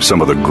interview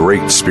some of the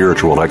great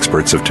spiritual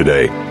experts of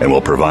today and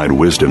will provide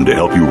wisdom to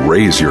help you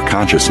raise your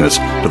consciousness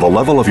to the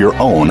level of your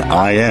own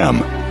I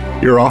am.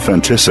 Your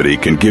authenticity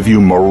can give you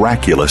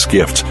miraculous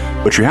gifts,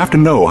 but you have to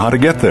know how to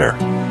get there.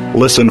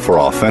 Listen for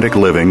Authentic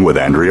Living with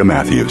Andrea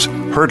Matthews.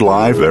 Heard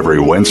live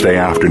every Wednesday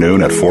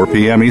afternoon at 4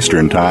 p.m.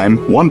 Eastern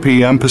Time, 1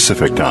 p.m.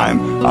 Pacific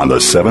Time on the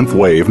Seventh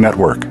Wave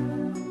Network.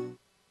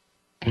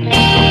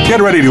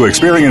 Get ready to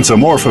experience a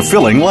more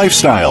fulfilling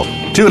lifestyle.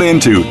 Tune in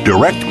to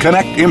Direct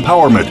Connect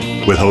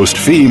Empowerment with host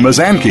Fee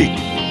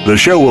Mazanke. The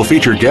show will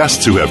feature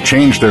guests who have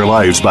changed their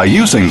lives by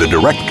using the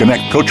Direct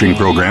Connect coaching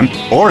program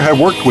or have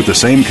worked with the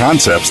same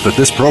concepts that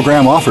this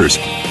program offers.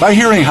 By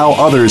hearing how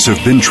others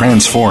have been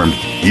transformed,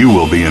 you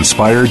will be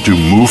inspired to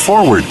move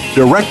forward.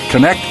 Direct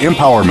Connect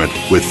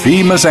Empowerment with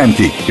Fee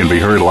Mazanke can be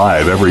heard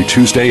live every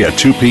Tuesday at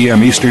 2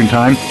 p.m. Eastern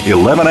Time,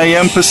 11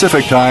 a.m.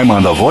 Pacific Time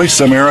on the Voice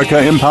America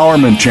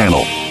Empowerment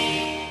Channel.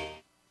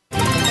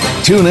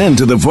 Tune in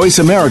to the Voice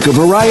America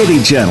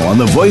Variety channel on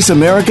the Voice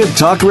America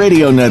Talk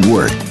Radio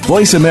Network.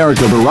 Voice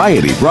America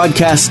Variety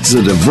broadcasts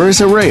a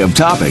diverse array of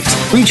topics,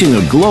 reaching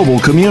a global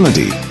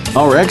community.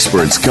 Our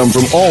experts come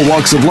from all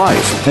walks of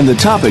life, and the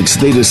topics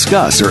they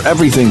discuss are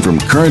everything from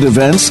current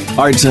events,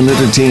 arts and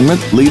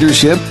entertainment,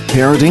 leadership,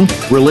 parenting,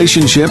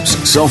 relationships,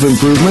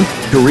 self-improvement,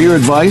 career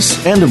advice,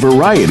 and a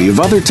variety of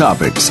other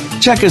topics.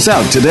 Check us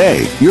out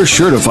today. You're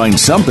sure to find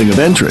something of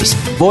interest.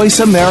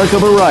 Voice America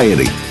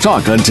Variety.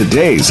 Talk on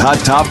today's hot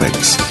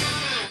topics.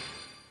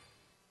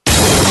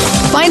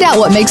 Find out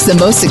what makes the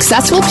most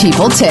successful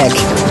people tick.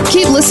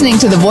 Keep listening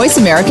to the Voice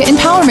America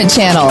Empowerment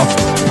Channel.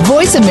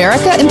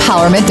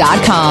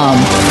 VoiceAmericaEmpowerment.com.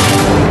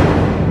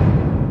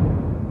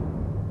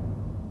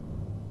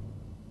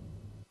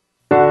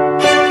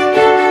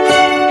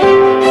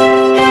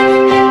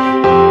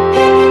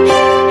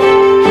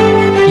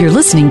 You're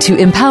listening to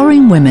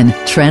Empowering Women,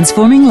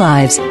 Transforming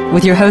Lives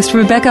with your host,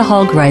 Rebecca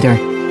Hall-Greider.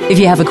 If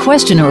you have a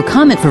question or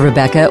comment for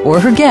Rebecca or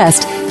her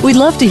guest, we'd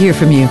love to hear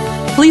from you.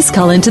 Please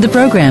call into the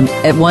program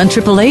at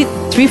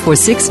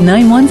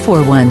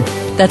 1-888-346-9141.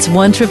 That's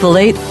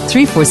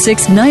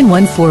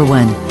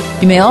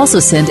 1-888-346-9141. You may also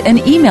send an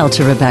email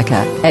to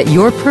Rebecca at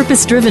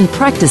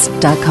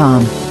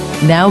yourpurposedrivenpractice.com.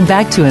 Now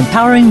back to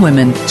Empowering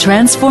Women,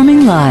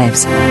 Transforming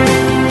Lives.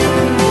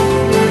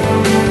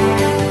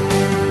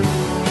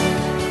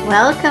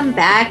 Welcome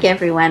back,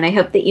 everyone. I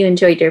hope that you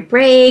enjoyed your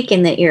break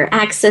and that you're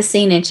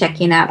accessing and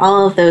checking out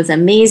all of those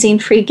amazing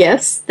free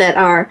gifts that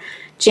are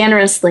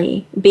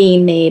generously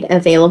being made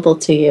available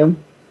to you.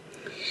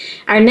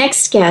 Our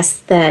next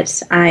guest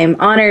that I'm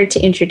honored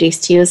to introduce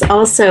to you is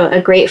also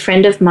a great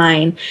friend of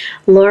mine,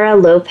 Laura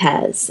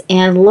Lopez.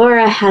 And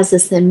Laura has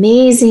this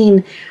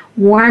amazing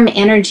warm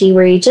energy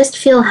where you just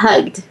feel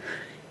hugged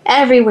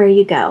everywhere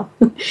you go.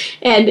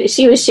 And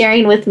she was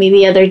sharing with me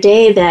the other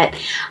day that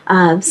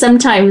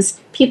sometimes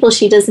people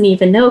she doesn't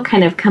even know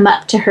kind of come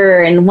up to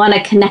her and want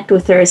to connect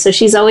with her. So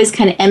she's always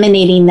kind of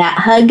emanating that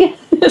hug,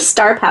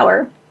 star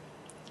power,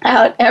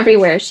 out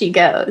everywhere she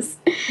goes.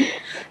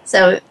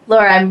 So,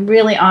 Laura, I'm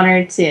really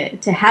honored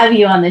to have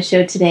you on the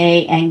show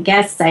today, and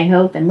guests, I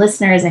hope, and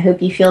listeners, I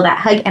hope you feel that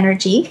hug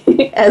energy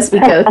as we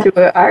go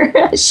through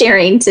our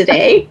sharing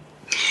today.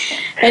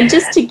 And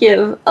just to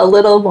give a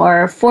little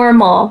more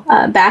formal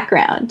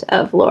background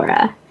of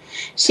Laura,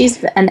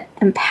 she's an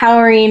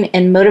empowering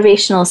and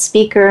motivational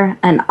speaker,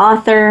 an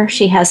author.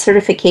 She has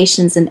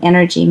certifications in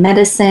energy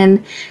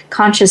medicine,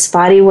 conscious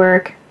body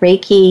work,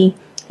 Reiki,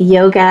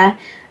 yoga,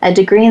 a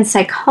degree in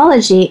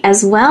psychology,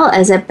 as well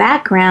as a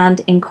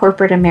background in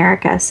corporate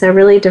America. So a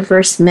really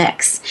diverse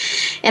mix.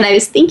 And I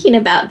was thinking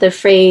about the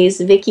phrase,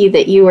 Vicki,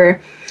 that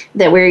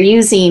we're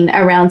using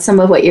around some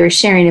of what you were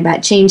sharing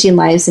about changing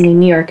lives in a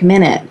New York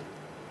minute.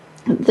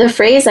 The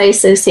phrase I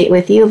associate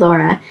with you,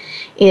 Laura,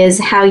 is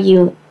how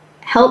you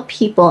help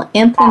people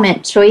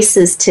implement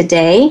choices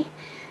today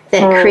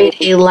that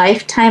create a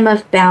lifetime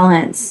of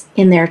balance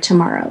in their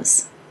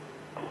tomorrows.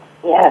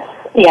 Yes.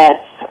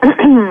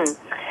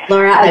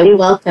 Laura, I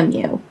welcome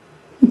you.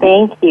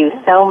 Thank you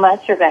so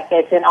much, Rebecca.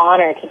 It's an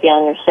honor to be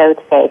on your show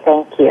today.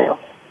 Thank you.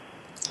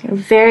 You're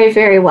very,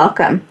 very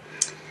welcome.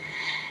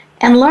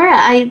 And Laura,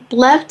 I'd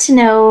love to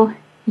know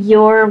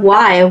your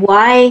why.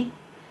 Why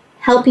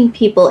helping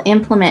people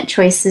implement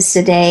choices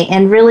today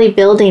and really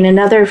building,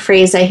 another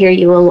phrase I hear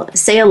you will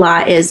say a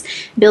lot is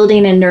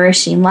building a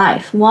nourishing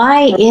life.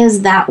 Why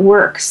is that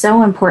work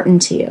so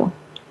important to you?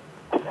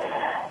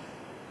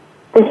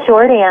 The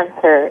short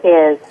answer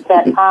is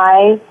that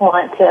I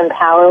want to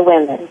empower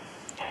women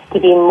to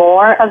be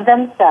more of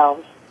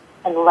themselves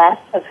and less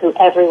of who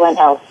everyone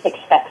else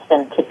expects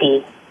them to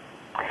be.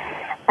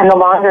 And the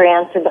longer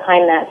answer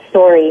behind that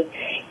story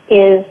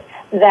is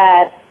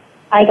that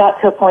I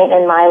got to a point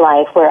in my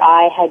life where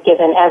I had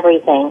given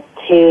everything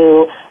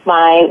to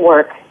my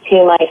work,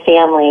 to my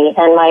family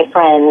and my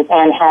friends,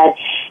 and had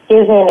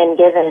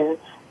given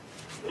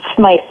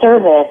my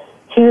service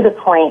to the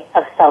point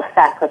of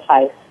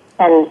self-sacrifice.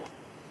 And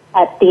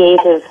at the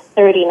age of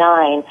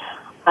 39,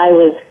 I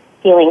was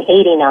feeling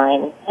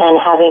 89 and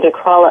having to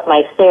crawl up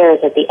my stairs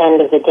at the end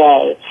of the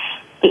day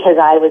because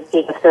I was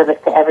being of service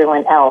to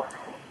everyone else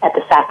at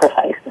the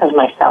sacrifice of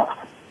myself.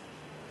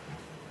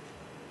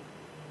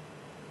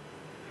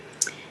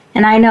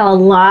 And I know a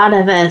lot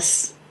of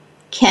us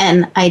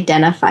can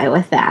identify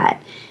with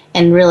that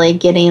and really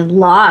getting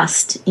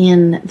lost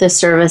in the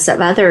service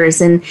of others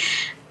and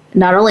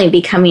not only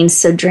becoming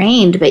so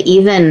drained, but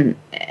even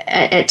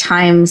at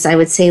times, I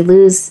would say,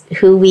 lose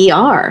who we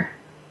are.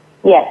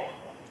 Yes,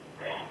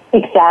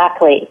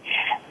 exactly.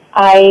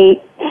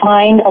 I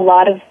find a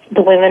lot of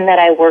the women that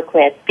I work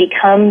with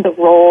become the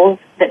roles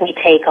that we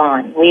take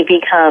on. We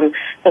become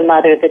the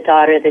mother, the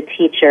daughter, the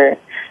teacher,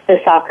 the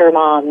soccer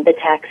mom, the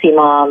taxi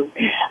mom,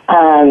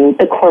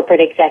 the corporate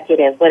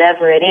executive,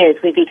 whatever it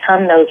is. We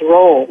become those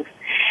roles.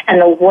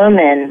 And the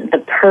woman, the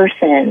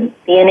person,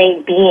 the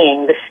innate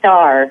being, the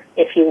star,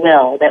 if you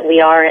will, that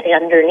we are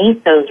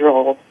underneath those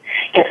roles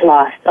gets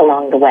lost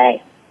along the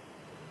way.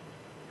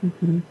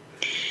 Mm-hmm.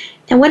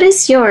 And what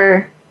is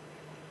your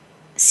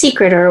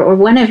secret or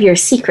one of your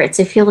secrets,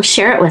 if you'll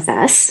share it with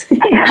us?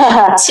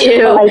 Well,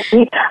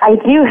 I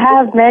do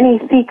have many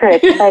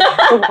secrets,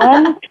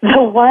 but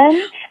the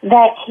one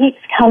that keeps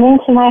coming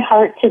to my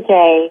heart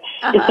today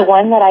is the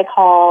one that I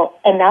call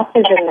enough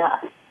is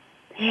enough.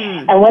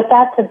 And what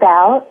that's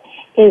about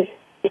is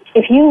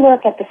if you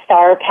look at the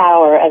star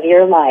power of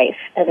your life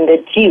and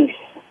the juice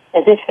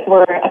as if it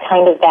were a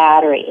kind of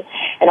battery,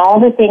 and all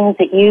the things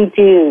that you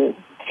do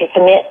to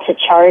commit to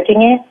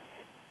charging it,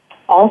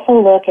 also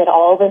look at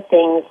all the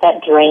things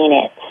that drain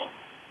it.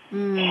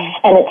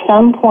 And at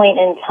some point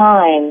in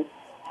time,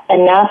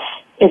 enough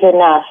is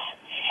enough,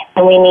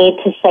 and we need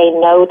to say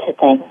no to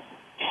things.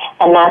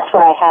 And that's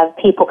where I have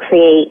people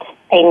create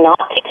a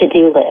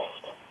not-to-do list.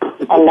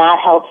 And that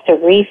helps to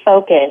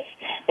refocus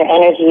their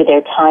energy,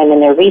 their time,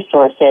 and their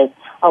resources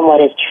on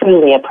what is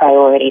truly a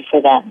priority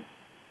for them.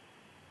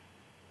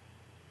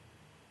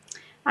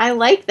 I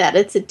like that.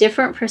 It's a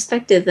different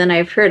perspective than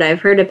I've heard.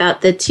 I've heard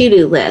about the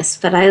to-do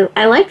list, but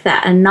I like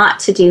that, a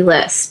not-to-do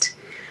list.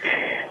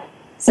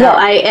 So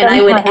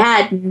I would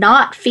add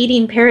not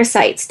feeding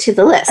parasites to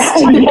the list.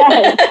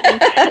 Yes,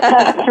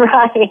 that's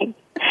right.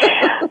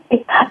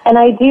 And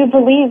I do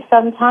believe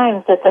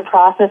sometimes that the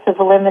process of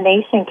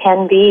elimination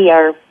can be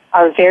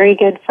our very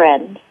good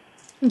friend.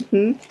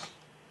 Mm-hmm.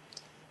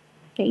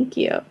 Thank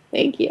you.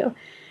 Thank you.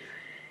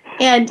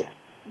 And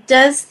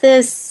does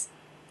this,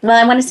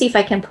 well, I want to see if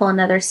I can pull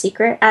another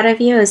secret out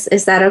of you.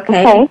 Is that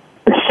okay? Okay.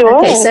 Sure.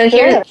 Okay, so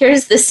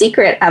here's the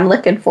secret I'm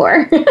looking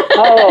for.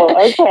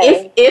 Oh,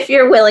 okay. If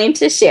you're willing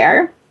to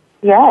share.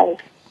 Yes.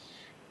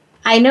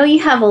 I know you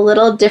have a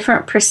little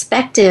different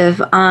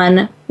perspective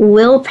on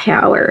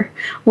willpower.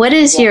 What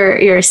is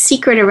your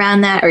secret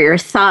around that or your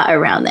thought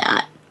around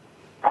that?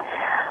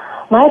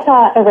 My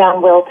thought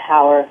around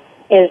willpower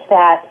is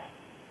that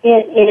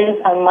it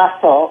is a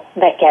muscle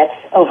that gets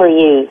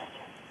overused.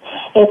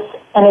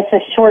 It's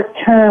a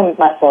short-term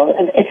muscle.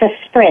 It's a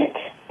sprint,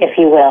 if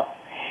you will.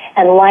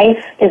 And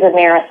life is a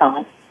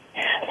marathon.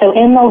 So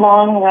in the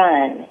long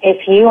run,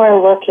 if you are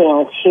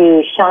looking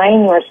to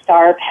shine your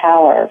star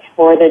power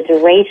for the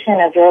duration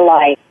of your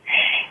life,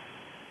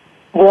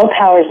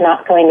 willpower is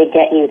not going to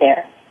get you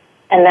there.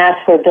 And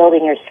that's where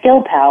building your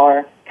skill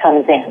power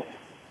comes in.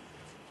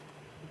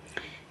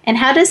 And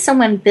how does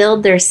someone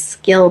build their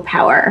skill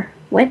power?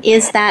 What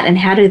is that, and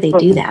how do they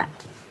do that?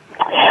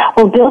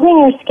 Well, building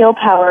your skill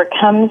power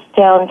comes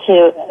down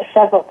to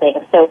several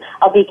things. So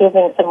I'll be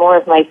giving some more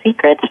of my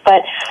secrets.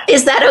 But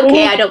is that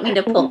okay? I don't mean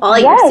to pull all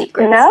your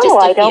secrets. No, just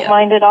I don't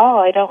mind at all.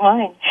 I don't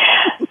mind.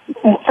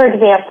 For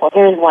example,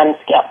 here's one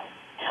skill.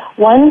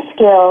 One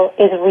skill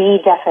is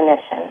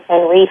redefinition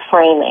and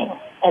reframing.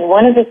 And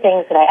one of the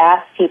things that I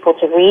ask people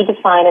to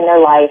redefine in their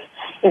life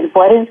is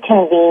what is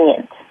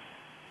convenient.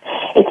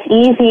 It's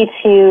easy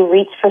to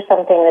reach for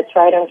something that's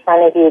right in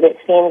front of you that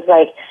seems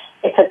like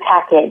it's a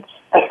package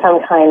of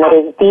some kind that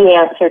is the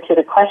answer to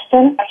the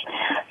question.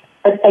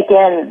 But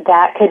again,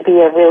 that could be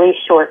a really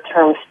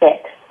short-term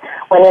fix.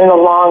 When in the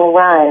long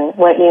run,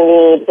 what you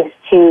need is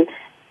to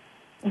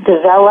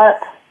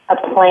develop a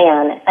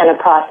plan and a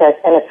process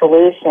and a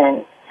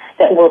solution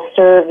that will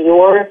serve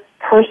your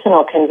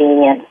personal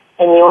convenience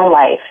in your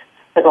life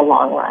for the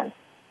long run.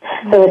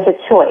 So it's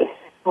a choice.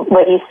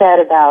 What you said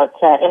about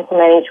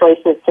implementing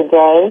choices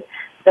today,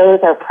 those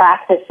are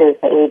practices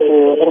that we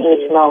do in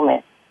each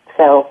moment.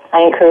 So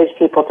I encourage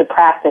people to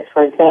practice,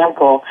 for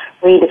example,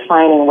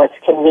 redefining what's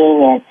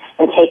convenient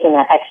and taking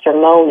that extra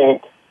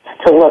moment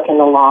to look in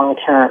the long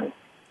term.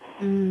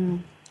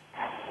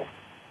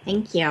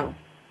 Thank you.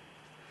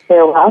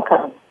 You're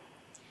welcome.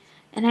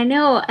 And I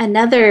know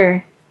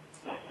another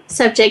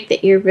subject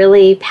that you're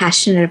really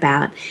passionate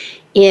about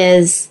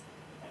is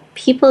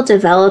people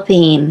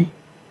developing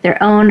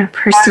their own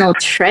personal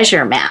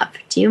treasure map.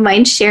 Do you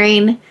mind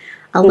sharing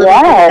a little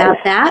bit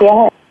about that?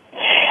 Yes.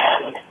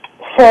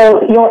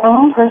 So your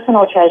own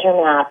personal treasure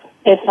map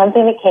is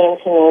something that came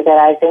to me that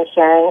I've been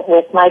sharing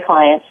with my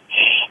clients.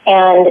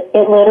 And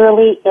it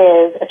literally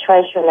is a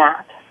treasure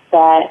map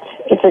that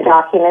it's a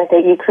document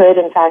that you could,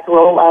 in fact,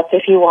 roll up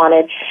if you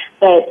wanted.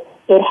 But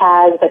it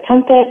has the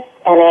compass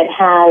and it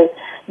has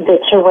the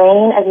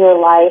terrain of your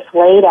life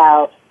laid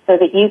out so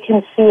that you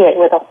can see it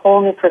with a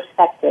whole new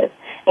perspective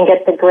and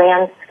get the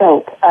grand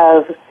scope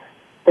of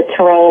the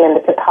terrain and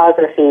the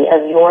topography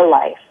of your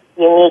life,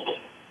 unique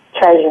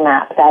treasure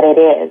map that it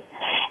is.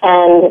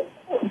 And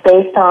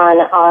based on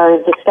our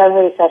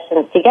discovery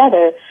sessions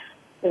together,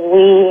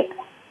 we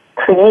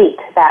create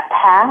that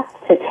path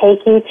to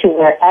take you to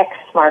where X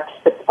marks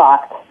the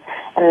spot.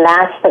 And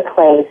that's the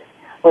place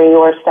where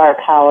your star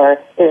power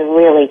is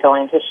really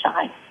going to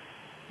shine.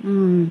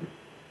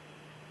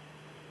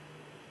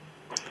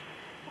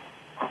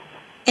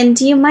 And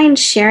do you mind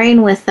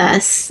sharing with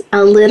us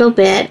a little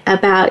bit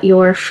about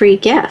your free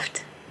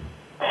gift?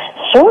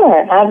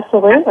 Sure,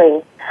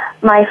 absolutely.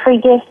 My free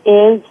gift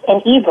is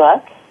an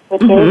ebook,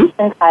 which is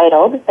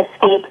entitled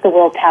Escape the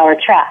Willpower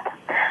Trap,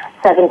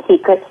 7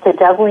 Secrets to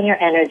Doubling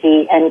Your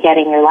Energy and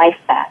Getting Your Life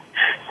Back.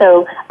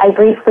 So I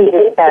briefly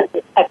discussed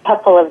a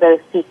couple of those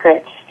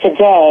secrets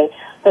today,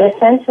 but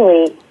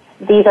essentially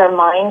these are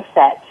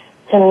mindsets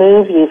to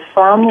move you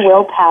from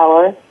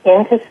willpower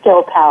into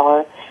skill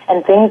power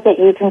and things that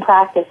you can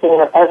practice in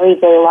your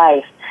everyday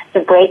life to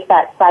break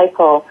that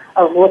cycle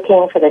of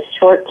looking for the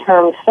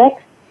short-term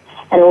fix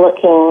and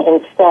looking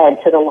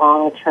instead to the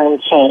long-term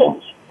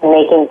change and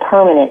making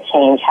permanent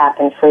change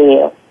happen for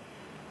you.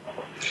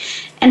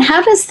 And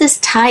how does this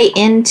tie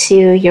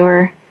into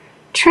your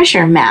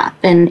treasure map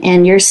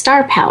and your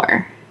star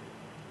power?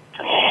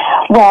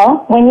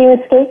 Well, when you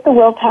escape the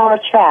willpower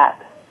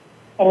trap,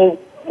 and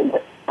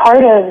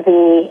part of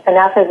the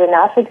enough is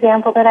enough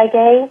example that I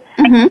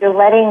gave, you're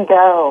letting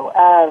go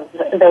of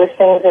those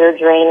things that are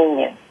draining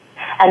you.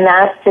 And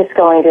that's just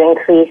going to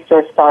increase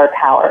your star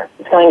power.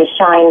 It's going to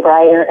shine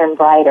brighter and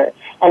brighter.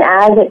 And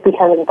as it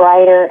becomes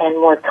brighter and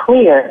more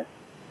clear,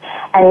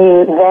 and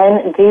you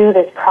then do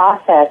this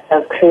process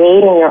of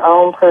creating your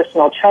own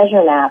personal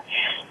treasure map,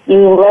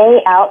 you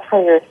lay out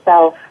for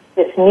yourself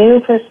this new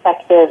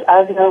perspective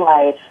of your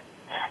life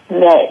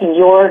that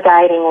your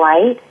guiding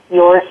light,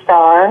 your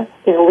star,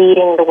 is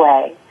leading the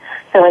way.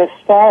 So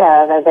instead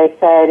of, as I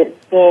said,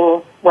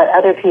 being what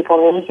other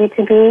people need you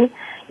to be,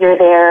 you're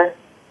there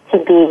to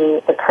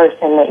be the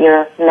person that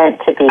you're meant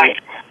to be.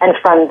 And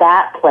from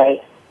that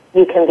place,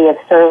 you can be of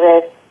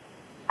service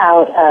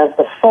out of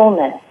the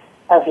fullness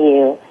of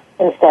you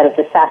instead of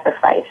the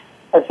sacrifice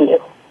of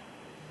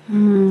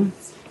you.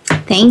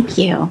 Thank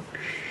you.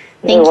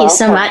 Thank you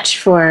so much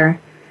for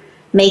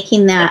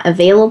making that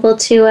available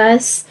to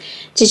us.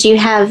 Did you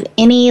have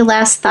any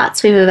last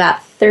thoughts? We have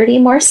about 30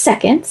 more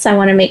seconds. I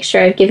want to make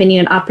sure I've given you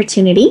an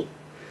opportunity.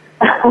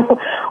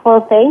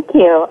 Well, thank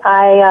you.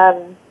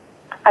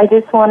 I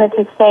just wanted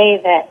to say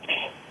that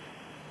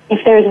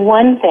if there's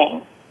one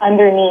thing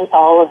underneath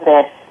all of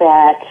this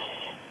that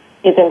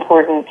is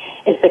important,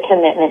 is the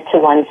commitment to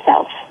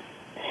oneself.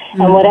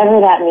 And whatever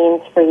that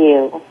means for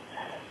you,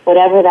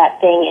 whatever that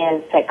thing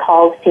is that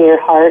calls to your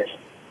heart,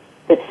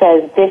 that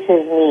says, this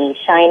is me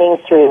shining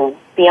through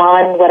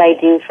beyond what I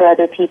do for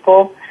other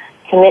people,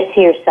 commit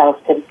to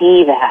yourself to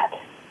be that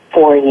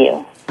for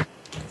you.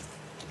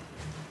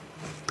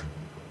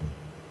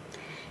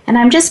 And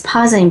I'm just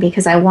pausing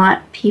because I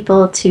want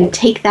people to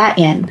take that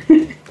in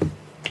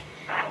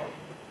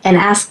and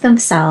ask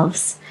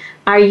themselves,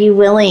 are you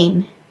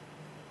willing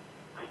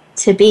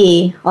to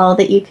be all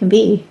that you can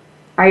be?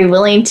 Are you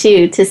willing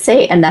to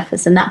say enough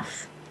is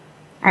enough?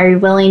 Are you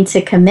willing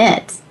to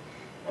commit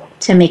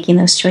to making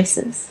those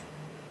choices?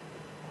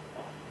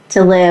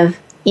 To live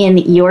in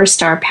your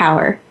star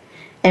power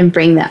and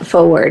bring that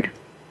forward.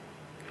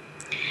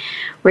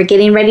 We're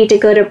getting ready to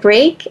go to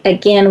break.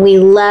 Again, we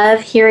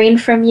love hearing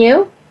from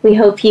you. We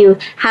hope you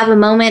have a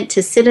moment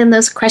to sit in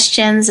those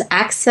questions,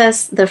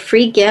 access the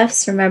free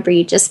gifts. Remember,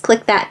 you just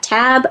click that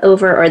tab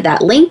over, or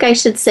that link, I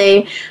should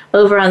say,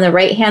 over on the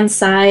right-hand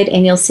side,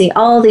 and you'll see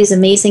all these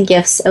amazing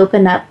gifts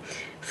open up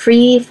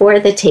free for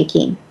the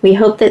taking. We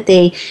hope that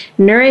they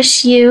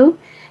nourish you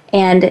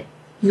and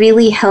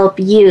really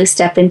help you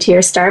step into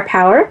your star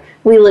power.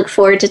 We look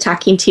forward to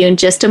talking to you in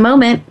just a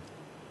moment.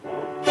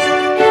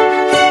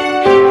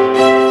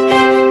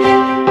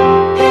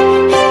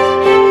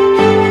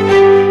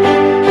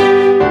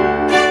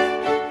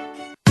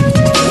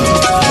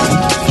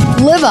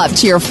 Live up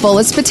to your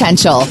fullest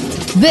potential.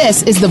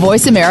 This is the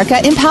Voice America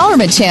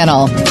Empowerment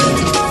Channel.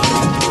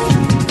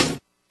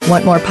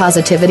 Want more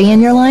positivity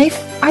in your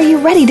life? Are you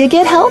ready to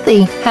get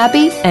healthy,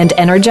 happy, and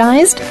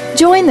energized?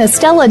 Join the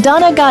Stella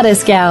Donna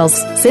Goddess Gals,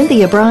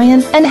 Cynthia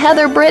Bryan, and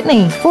Heather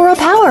Brittany for a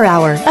power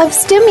hour of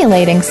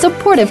stimulating,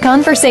 supportive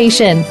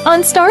conversation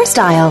on Star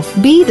Style.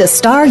 Be the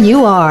star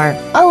you are.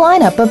 A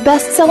lineup of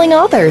best-selling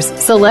authors,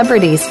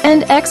 celebrities,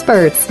 and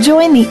experts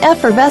join the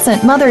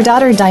effervescent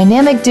mother-daughter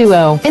dynamic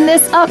duo in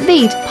this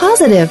upbeat,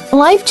 positive,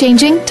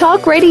 life-changing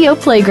talk radio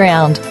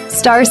playground.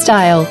 Star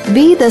Style.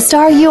 Be the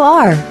star you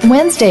are.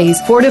 Wednesdays,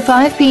 4 to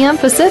 5 p.m.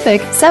 Pacific,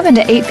 7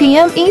 to 8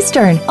 p.m.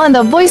 Eastern on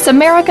the Voice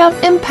America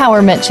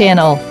Empowerment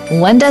Channel.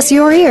 Lend us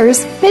your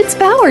ears. It's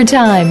power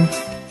time.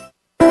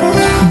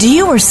 Do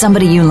you or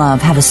somebody you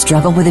love have a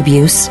struggle with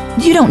abuse?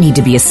 You don't need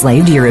to be a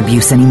slave to your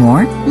abuse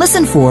anymore.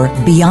 Listen for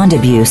Beyond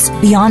Abuse,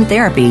 Beyond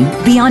Therapy,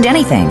 Beyond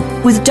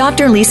Anything with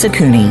Dr. Lisa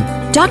Cooney.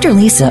 Dr.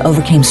 Lisa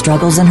overcame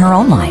struggles in her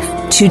own life.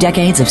 2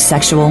 decades of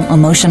sexual,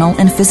 emotional,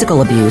 and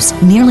physical abuse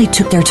nearly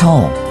took their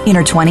toll. In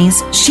her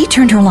 20s, she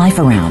turned her life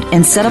around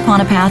and set upon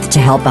a path to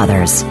help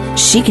others.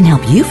 She can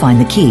help you find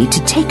the key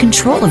to take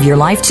control of your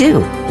life,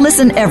 too.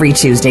 Listen every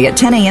Tuesday at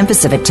 10 a.m.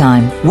 Pacific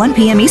Time, 1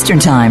 p.m. Eastern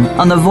Time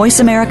on the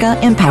Voice America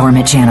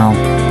Empowerment Channel.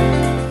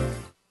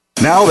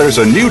 Now there's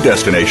a new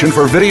destination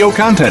for video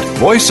content,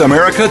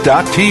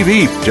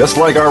 voiceamerica.tv. Just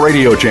like our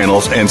radio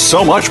channels and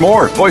so much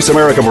more. Voice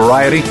America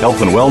Variety,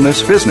 Health and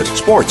Wellness, Business,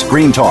 Sports,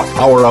 Green Talk,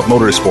 Power Up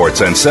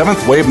Motorsports, and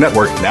Seventh Wave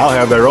Network now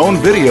have their own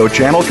video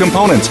channel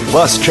components.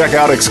 Plus, check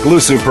out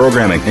exclusive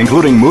programming,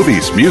 including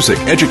movies, music,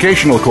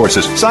 educational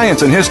courses,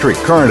 science and history,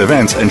 current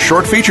events, and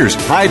short features.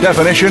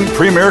 High-definition,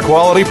 premier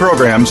quality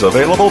programs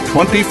available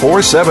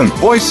 24/7.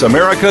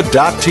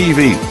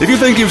 VoiceAmerica.tv. If you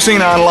think you've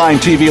seen online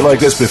TV like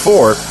this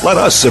before, let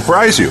us surprise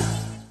you.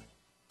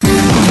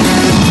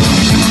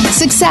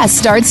 Success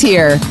starts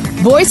here.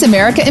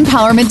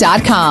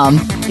 VoiceAmericaEmpowerment.com.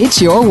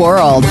 It's your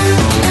world.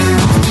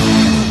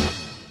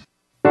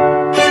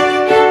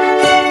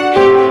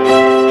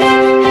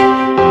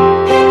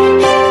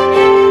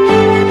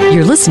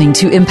 You're listening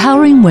to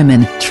Empowering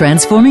Women,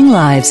 Transforming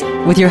Lives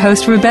with your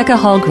host, Rebecca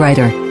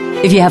Hall-Greider.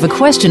 If you have a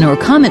question or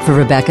comment for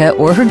Rebecca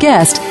or her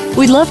guest,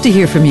 we'd love to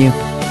hear from you.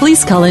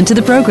 Please call into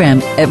the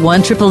program at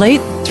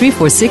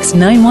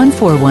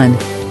 1-888-346-9141.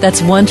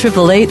 That's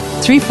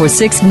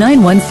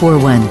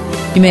 1-888-346-9141.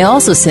 You may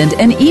also send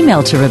an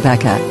email to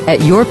Rebecca at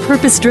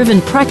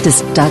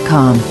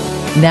yourpurposedrivenpractice.com.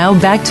 Now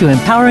back to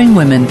Empowering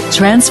Women,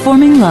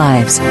 Transforming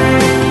Lives.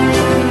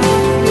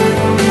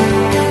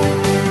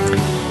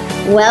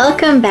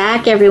 Welcome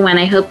back, everyone.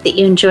 I hope that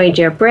you enjoyed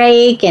your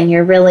break and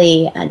you're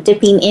really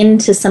dipping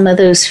into some of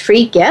those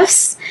free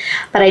gifts.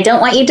 But I don't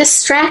want you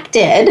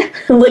distracted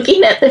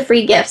looking at the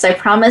free gifts. I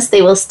promise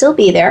they will still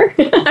be there.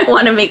 I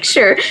want to make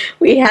sure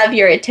we have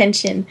your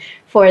attention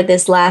for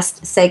this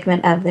last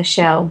segment of the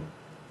show.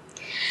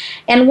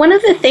 And one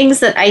of the things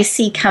that I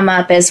see come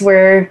up as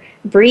we're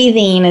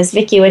breathing, as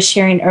Vicki was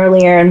sharing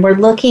earlier, and we're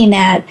looking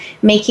at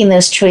making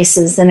those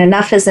choices and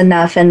enough is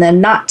enough and the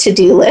not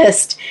to-do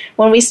list,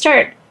 when we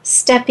start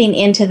stepping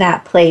into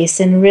that place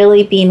and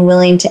really being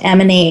willing to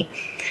emanate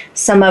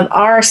some of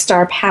our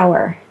star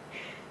power,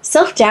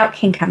 self-doubt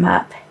can come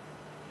up,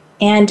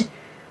 and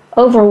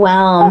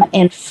overwhelm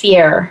and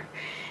fear.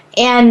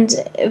 And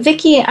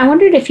Vicki, I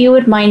wondered if you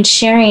would mind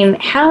sharing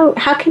how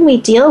can we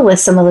deal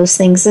with some of those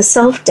things, the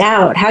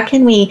self-doubt? How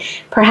can we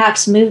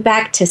perhaps move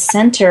back to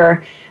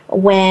center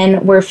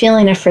when we're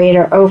feeling afraid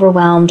or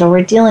overwhelmed or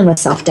we're dealing with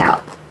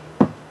self-doubt?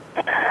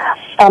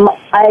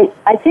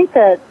 I think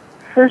that,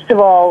 first of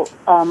all,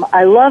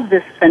 I love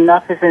this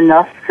enough is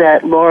enough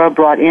that Laura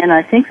brought in.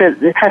 I think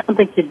that it has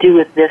something to do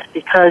with this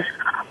because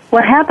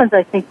what happens,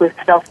 I think, with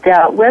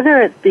self-doubt,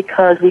 whether it's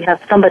because we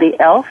have somebody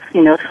else,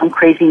 some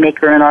crazy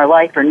maker in our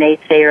life or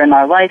naysayer in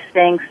our life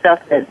saying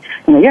stuff that,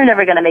 you're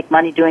never going to make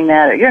money doing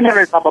that or you're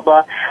never blah, blah,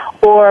 blah,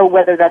 or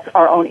whether that's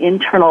our own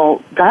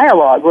internal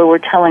dialogue where we're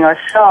telling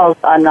ourselves,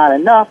 I'm not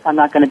enough, I'm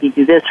not going to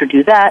do this or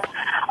do that.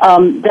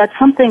 That's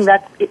something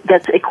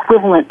that's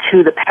equivalent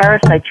to the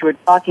parasites you were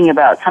talking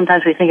about.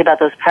 Sometimes we think about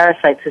those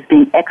parasites as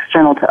being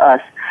external to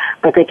us.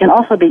 but they can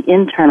also be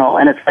internal.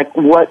 And it's like,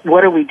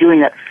 what are we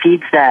doing that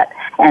feeds that?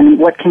 And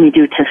what can we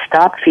do to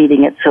stop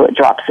feeding it so it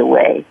drops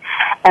away?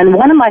 And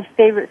one of my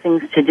favorite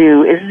things to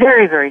do is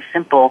very, very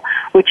simple,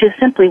 which is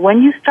simply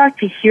when you start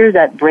to hear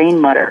that brain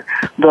mutter,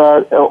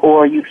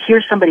 or you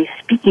hear somebody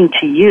speaking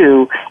to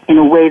you in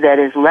a way that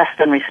is less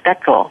than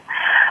respectful,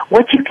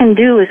 what you can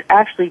do is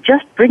actually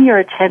just bring your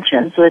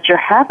attention so that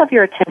half of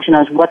your attention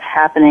is what's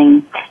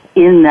happening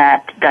in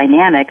that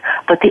dynamic,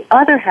 but the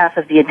other half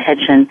of the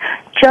attention,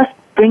 just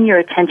bring your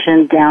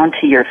attention down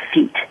to your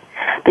feet.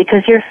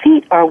 Because your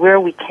feet are where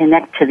we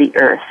connect to the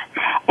earth.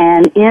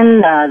 And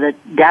in the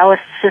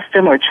Taoist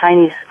system or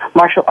Chinese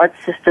martial arts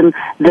system,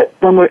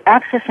 when we're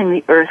accessing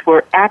the earth,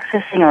 we're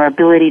accessing our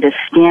ability to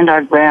stand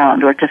our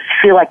ground or to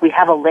feel like we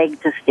have a leg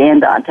to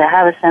stand on, to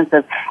have a sense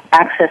of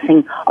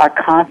accessing our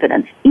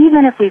confidence.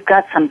 Even if we've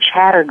got some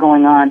chatter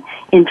going on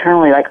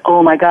internally, like,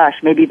 oh my gosh,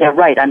 maybe they're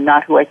right. I'm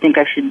not who I think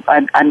I should.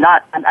 I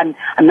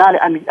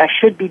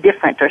should be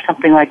different or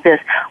something like this.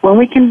 When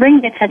we can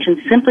bring the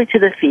attention simply to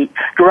the feet,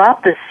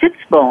 drop the sits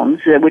bones,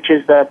 which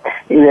is the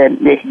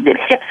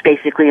hips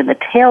basically, and the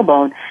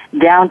tailbone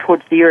down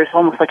towards the earth,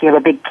 almost like you have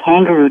a big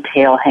kangaroo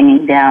tail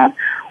hanging down.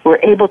 We're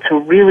able to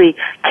really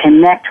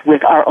connect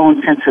with our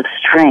own sense of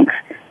strength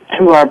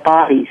through our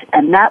bodies,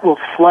 and that will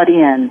flood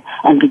in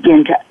and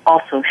begin to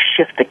also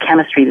shift the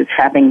chemistry that's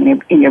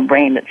happening in your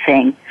brain that's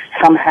saying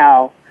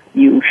somehow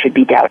you should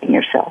be doubting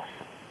yourself.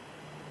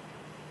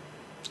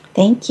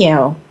 Thank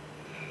you.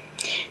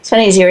 It's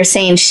funny, as you were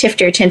saying,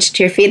 shift your attention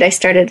to your feet, I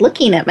started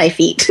looking at my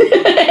feet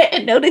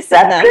and noticing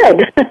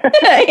them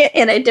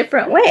in a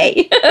different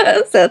way.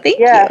 So thank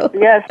you.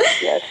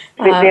 Yes.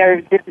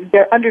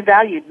 They're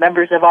undervalued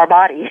members of our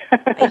body.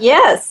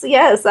 Yes,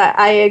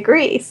 I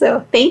agree.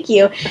 So thank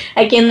you.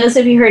 Again, those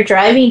of you who are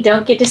driving,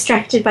 don't get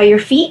distracted by your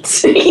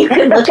feet. You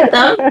can look at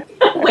them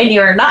when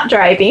you're not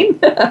driving.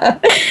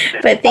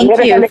 But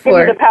thank you and for...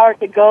 give you the power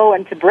to go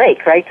and to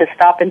brake, right? To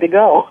stop and to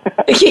go.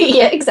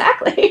 Yeah,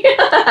 exactly.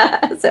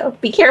 So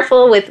be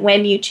careful with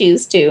when you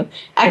choose to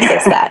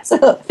access that.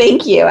 So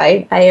thank you.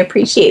 I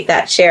appreciate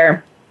that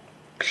share.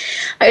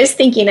 I was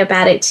thinking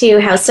about it too,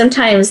 how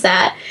sometimes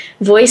that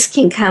voice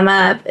can come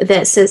up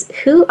that says,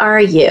 who are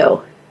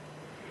you?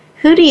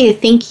 Who do you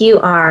think you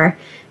are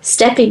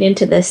stepping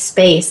into this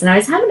space? And I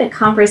was having a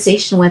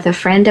conversation with a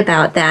friend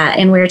about that,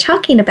 and we were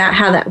talking about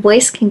how that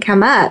voice can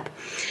come up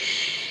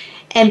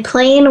and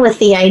playing with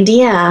the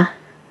idea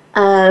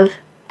of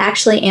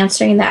actually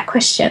answering that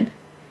question.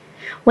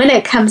 When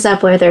it comes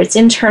up, whether it's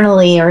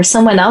internally or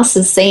someone else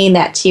is saying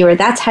that to you, or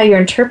that's how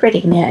you're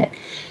interpreting it,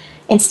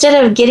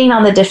 instead of getting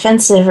on the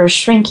defensive or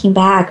shrinking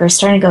back or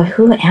starting to go,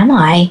 who am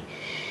I?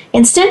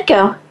 Instead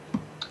go,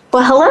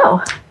 well,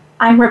 hello,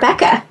 I'm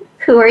Rebecca.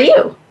 Who are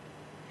you?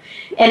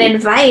 And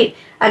invite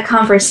a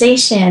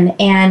conversation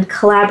and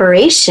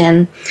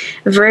collaboration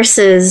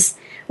versus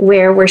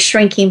where we're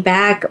shrinking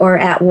back or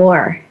at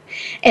war.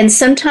 And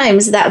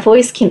sometimes that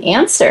voice can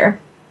answer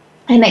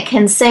and it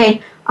can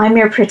say, I'm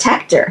your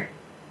protector.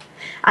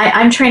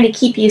 I'm trying to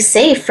keep you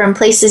safe from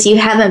places you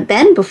haven't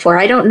been before.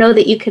 I don't know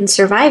that you can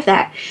survive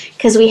that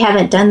because we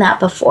haven't done that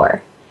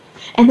before.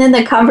 And then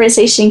the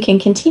conversation can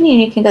continue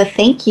and you can go,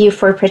 thank you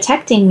for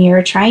protecting me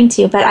or trying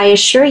to, but I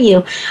assure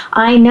you,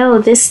 I know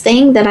this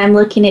thing that I'm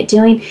looking at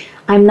doing,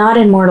 I'm not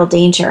in mortal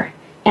danger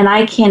and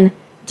I can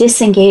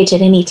disengage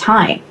at any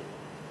time.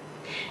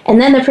 And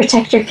then the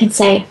protector can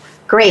say,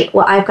 great,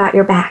 well, I've got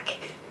your back.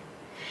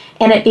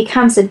 And it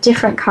becomes a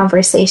different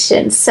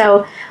conversation.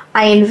 So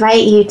I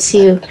invite you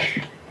to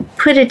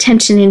put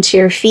attention into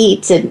your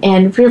feet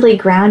and really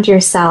ground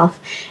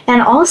yourself,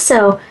 and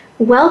also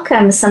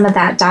welcome some of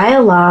that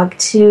dialogue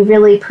to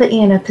really put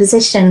you in a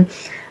position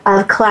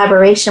of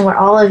collaboration where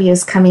all of you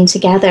is coming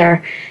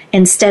together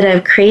instead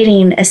of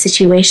creating a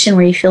situation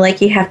where you feel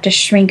like you have to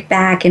shrink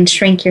back and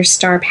shrink your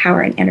star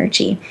power and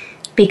energy,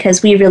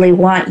 because we really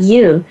want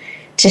you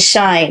to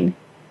shine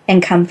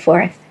and come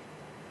forth.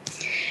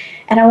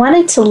 And I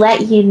wanted to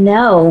let you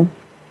know,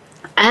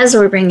 as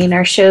we're bringing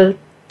our show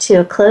to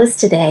a close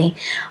today,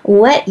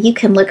 what you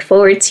can look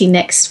forward to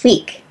next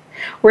week.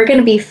 We're going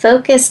to be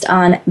focused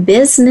on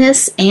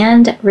business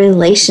and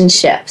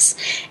relationships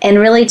and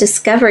really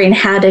discovering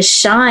how to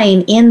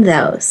shine in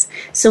those.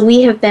 So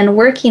we have been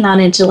working on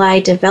in July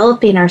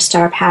developing our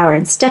star power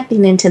and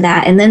stepping into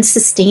that and then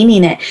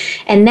sustaining it.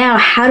 And now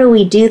how do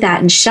we do that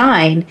and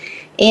shine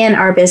in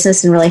our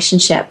business and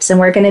relationships? And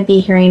we're going to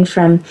be hearing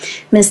from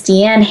Ms.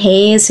 Deanne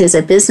Hayes, who's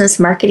a business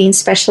marketing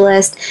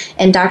specialist,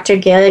 and Dr.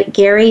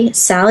 Gary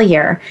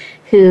Salyer,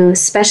 who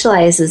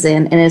specializes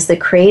in and is the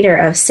creator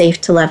of Safe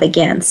to Love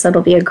Again. So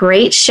it'll be a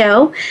great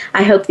show.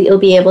 I hope that you'll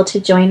be able to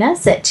join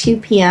us at 2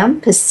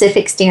 p.m.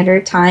 Pacific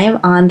Standard Time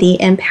on the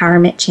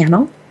Empowerment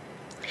Channel.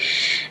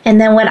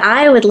 And then what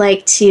I would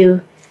like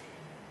to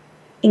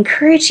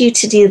encourage you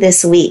to do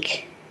this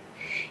week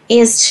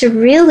is to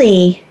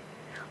really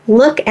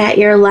look at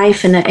your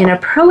life in a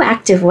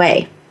proactive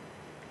way,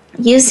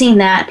 using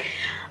that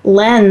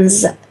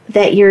lens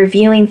that you're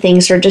viewing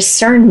things or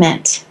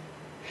discernment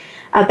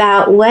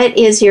about what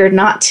is your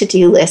not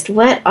to-do list.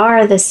 What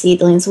are the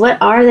seedlings?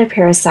 What are the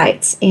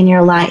parasites in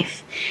your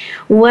life?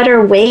 What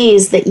are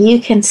ways that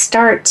you can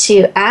start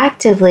to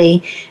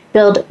actively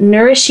build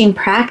nourishing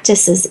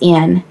practices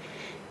in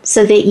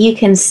so that you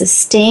can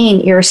sustain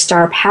your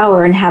star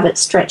power and have it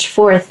stretch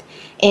forth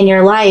in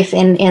your life?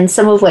 And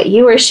some of what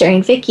you were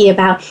sharing, Vicki,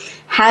 about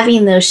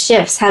having those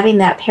shifts, having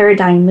that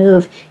paradigm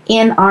move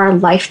in our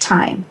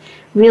lifetime.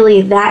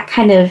 Really that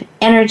kind of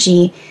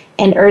energy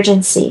and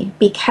urgency,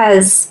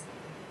 because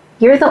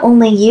you're the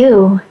only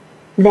you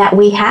that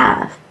we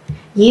have.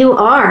 You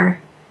are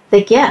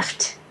the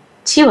gift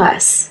to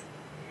us.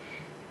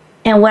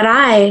 And what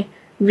I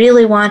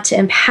really want to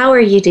empower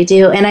you to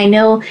do, and I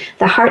know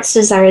the heart's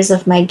desires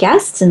of my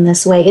guests in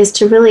this way, is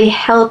to really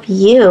help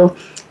you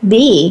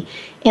be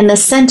in the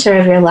center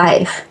of your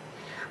life,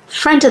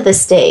 front of the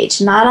stage,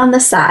 not on the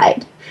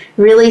side,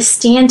 really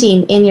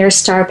standing in your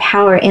star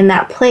power in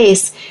that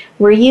place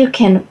where you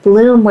can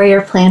bloom where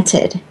you're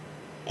planted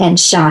and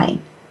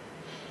shine.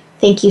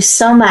 Thank you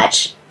so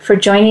much for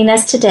joining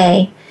us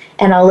today,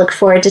 and I'll look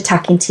forward to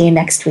talking to you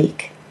next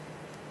week.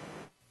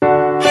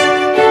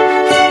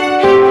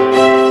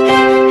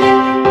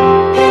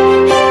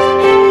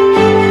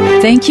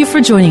 Thank you for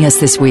joining us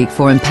this week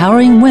for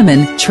Empowering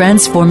Women,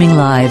 Transforming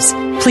Lives.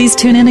 Please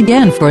tune in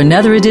again for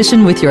another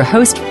edition with your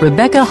host,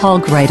 Rebecca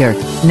Hall-Greiter,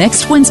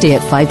 next Wednesday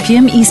at 5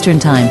 p.m. Eastern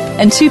Time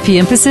and 2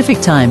 p.m. Pacific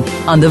Time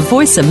on the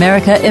Voice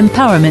America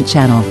Empowerment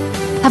Channel.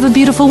 Have a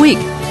beautiful week,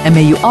 and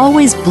may you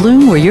always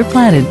bloom where you're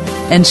planted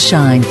and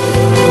shine.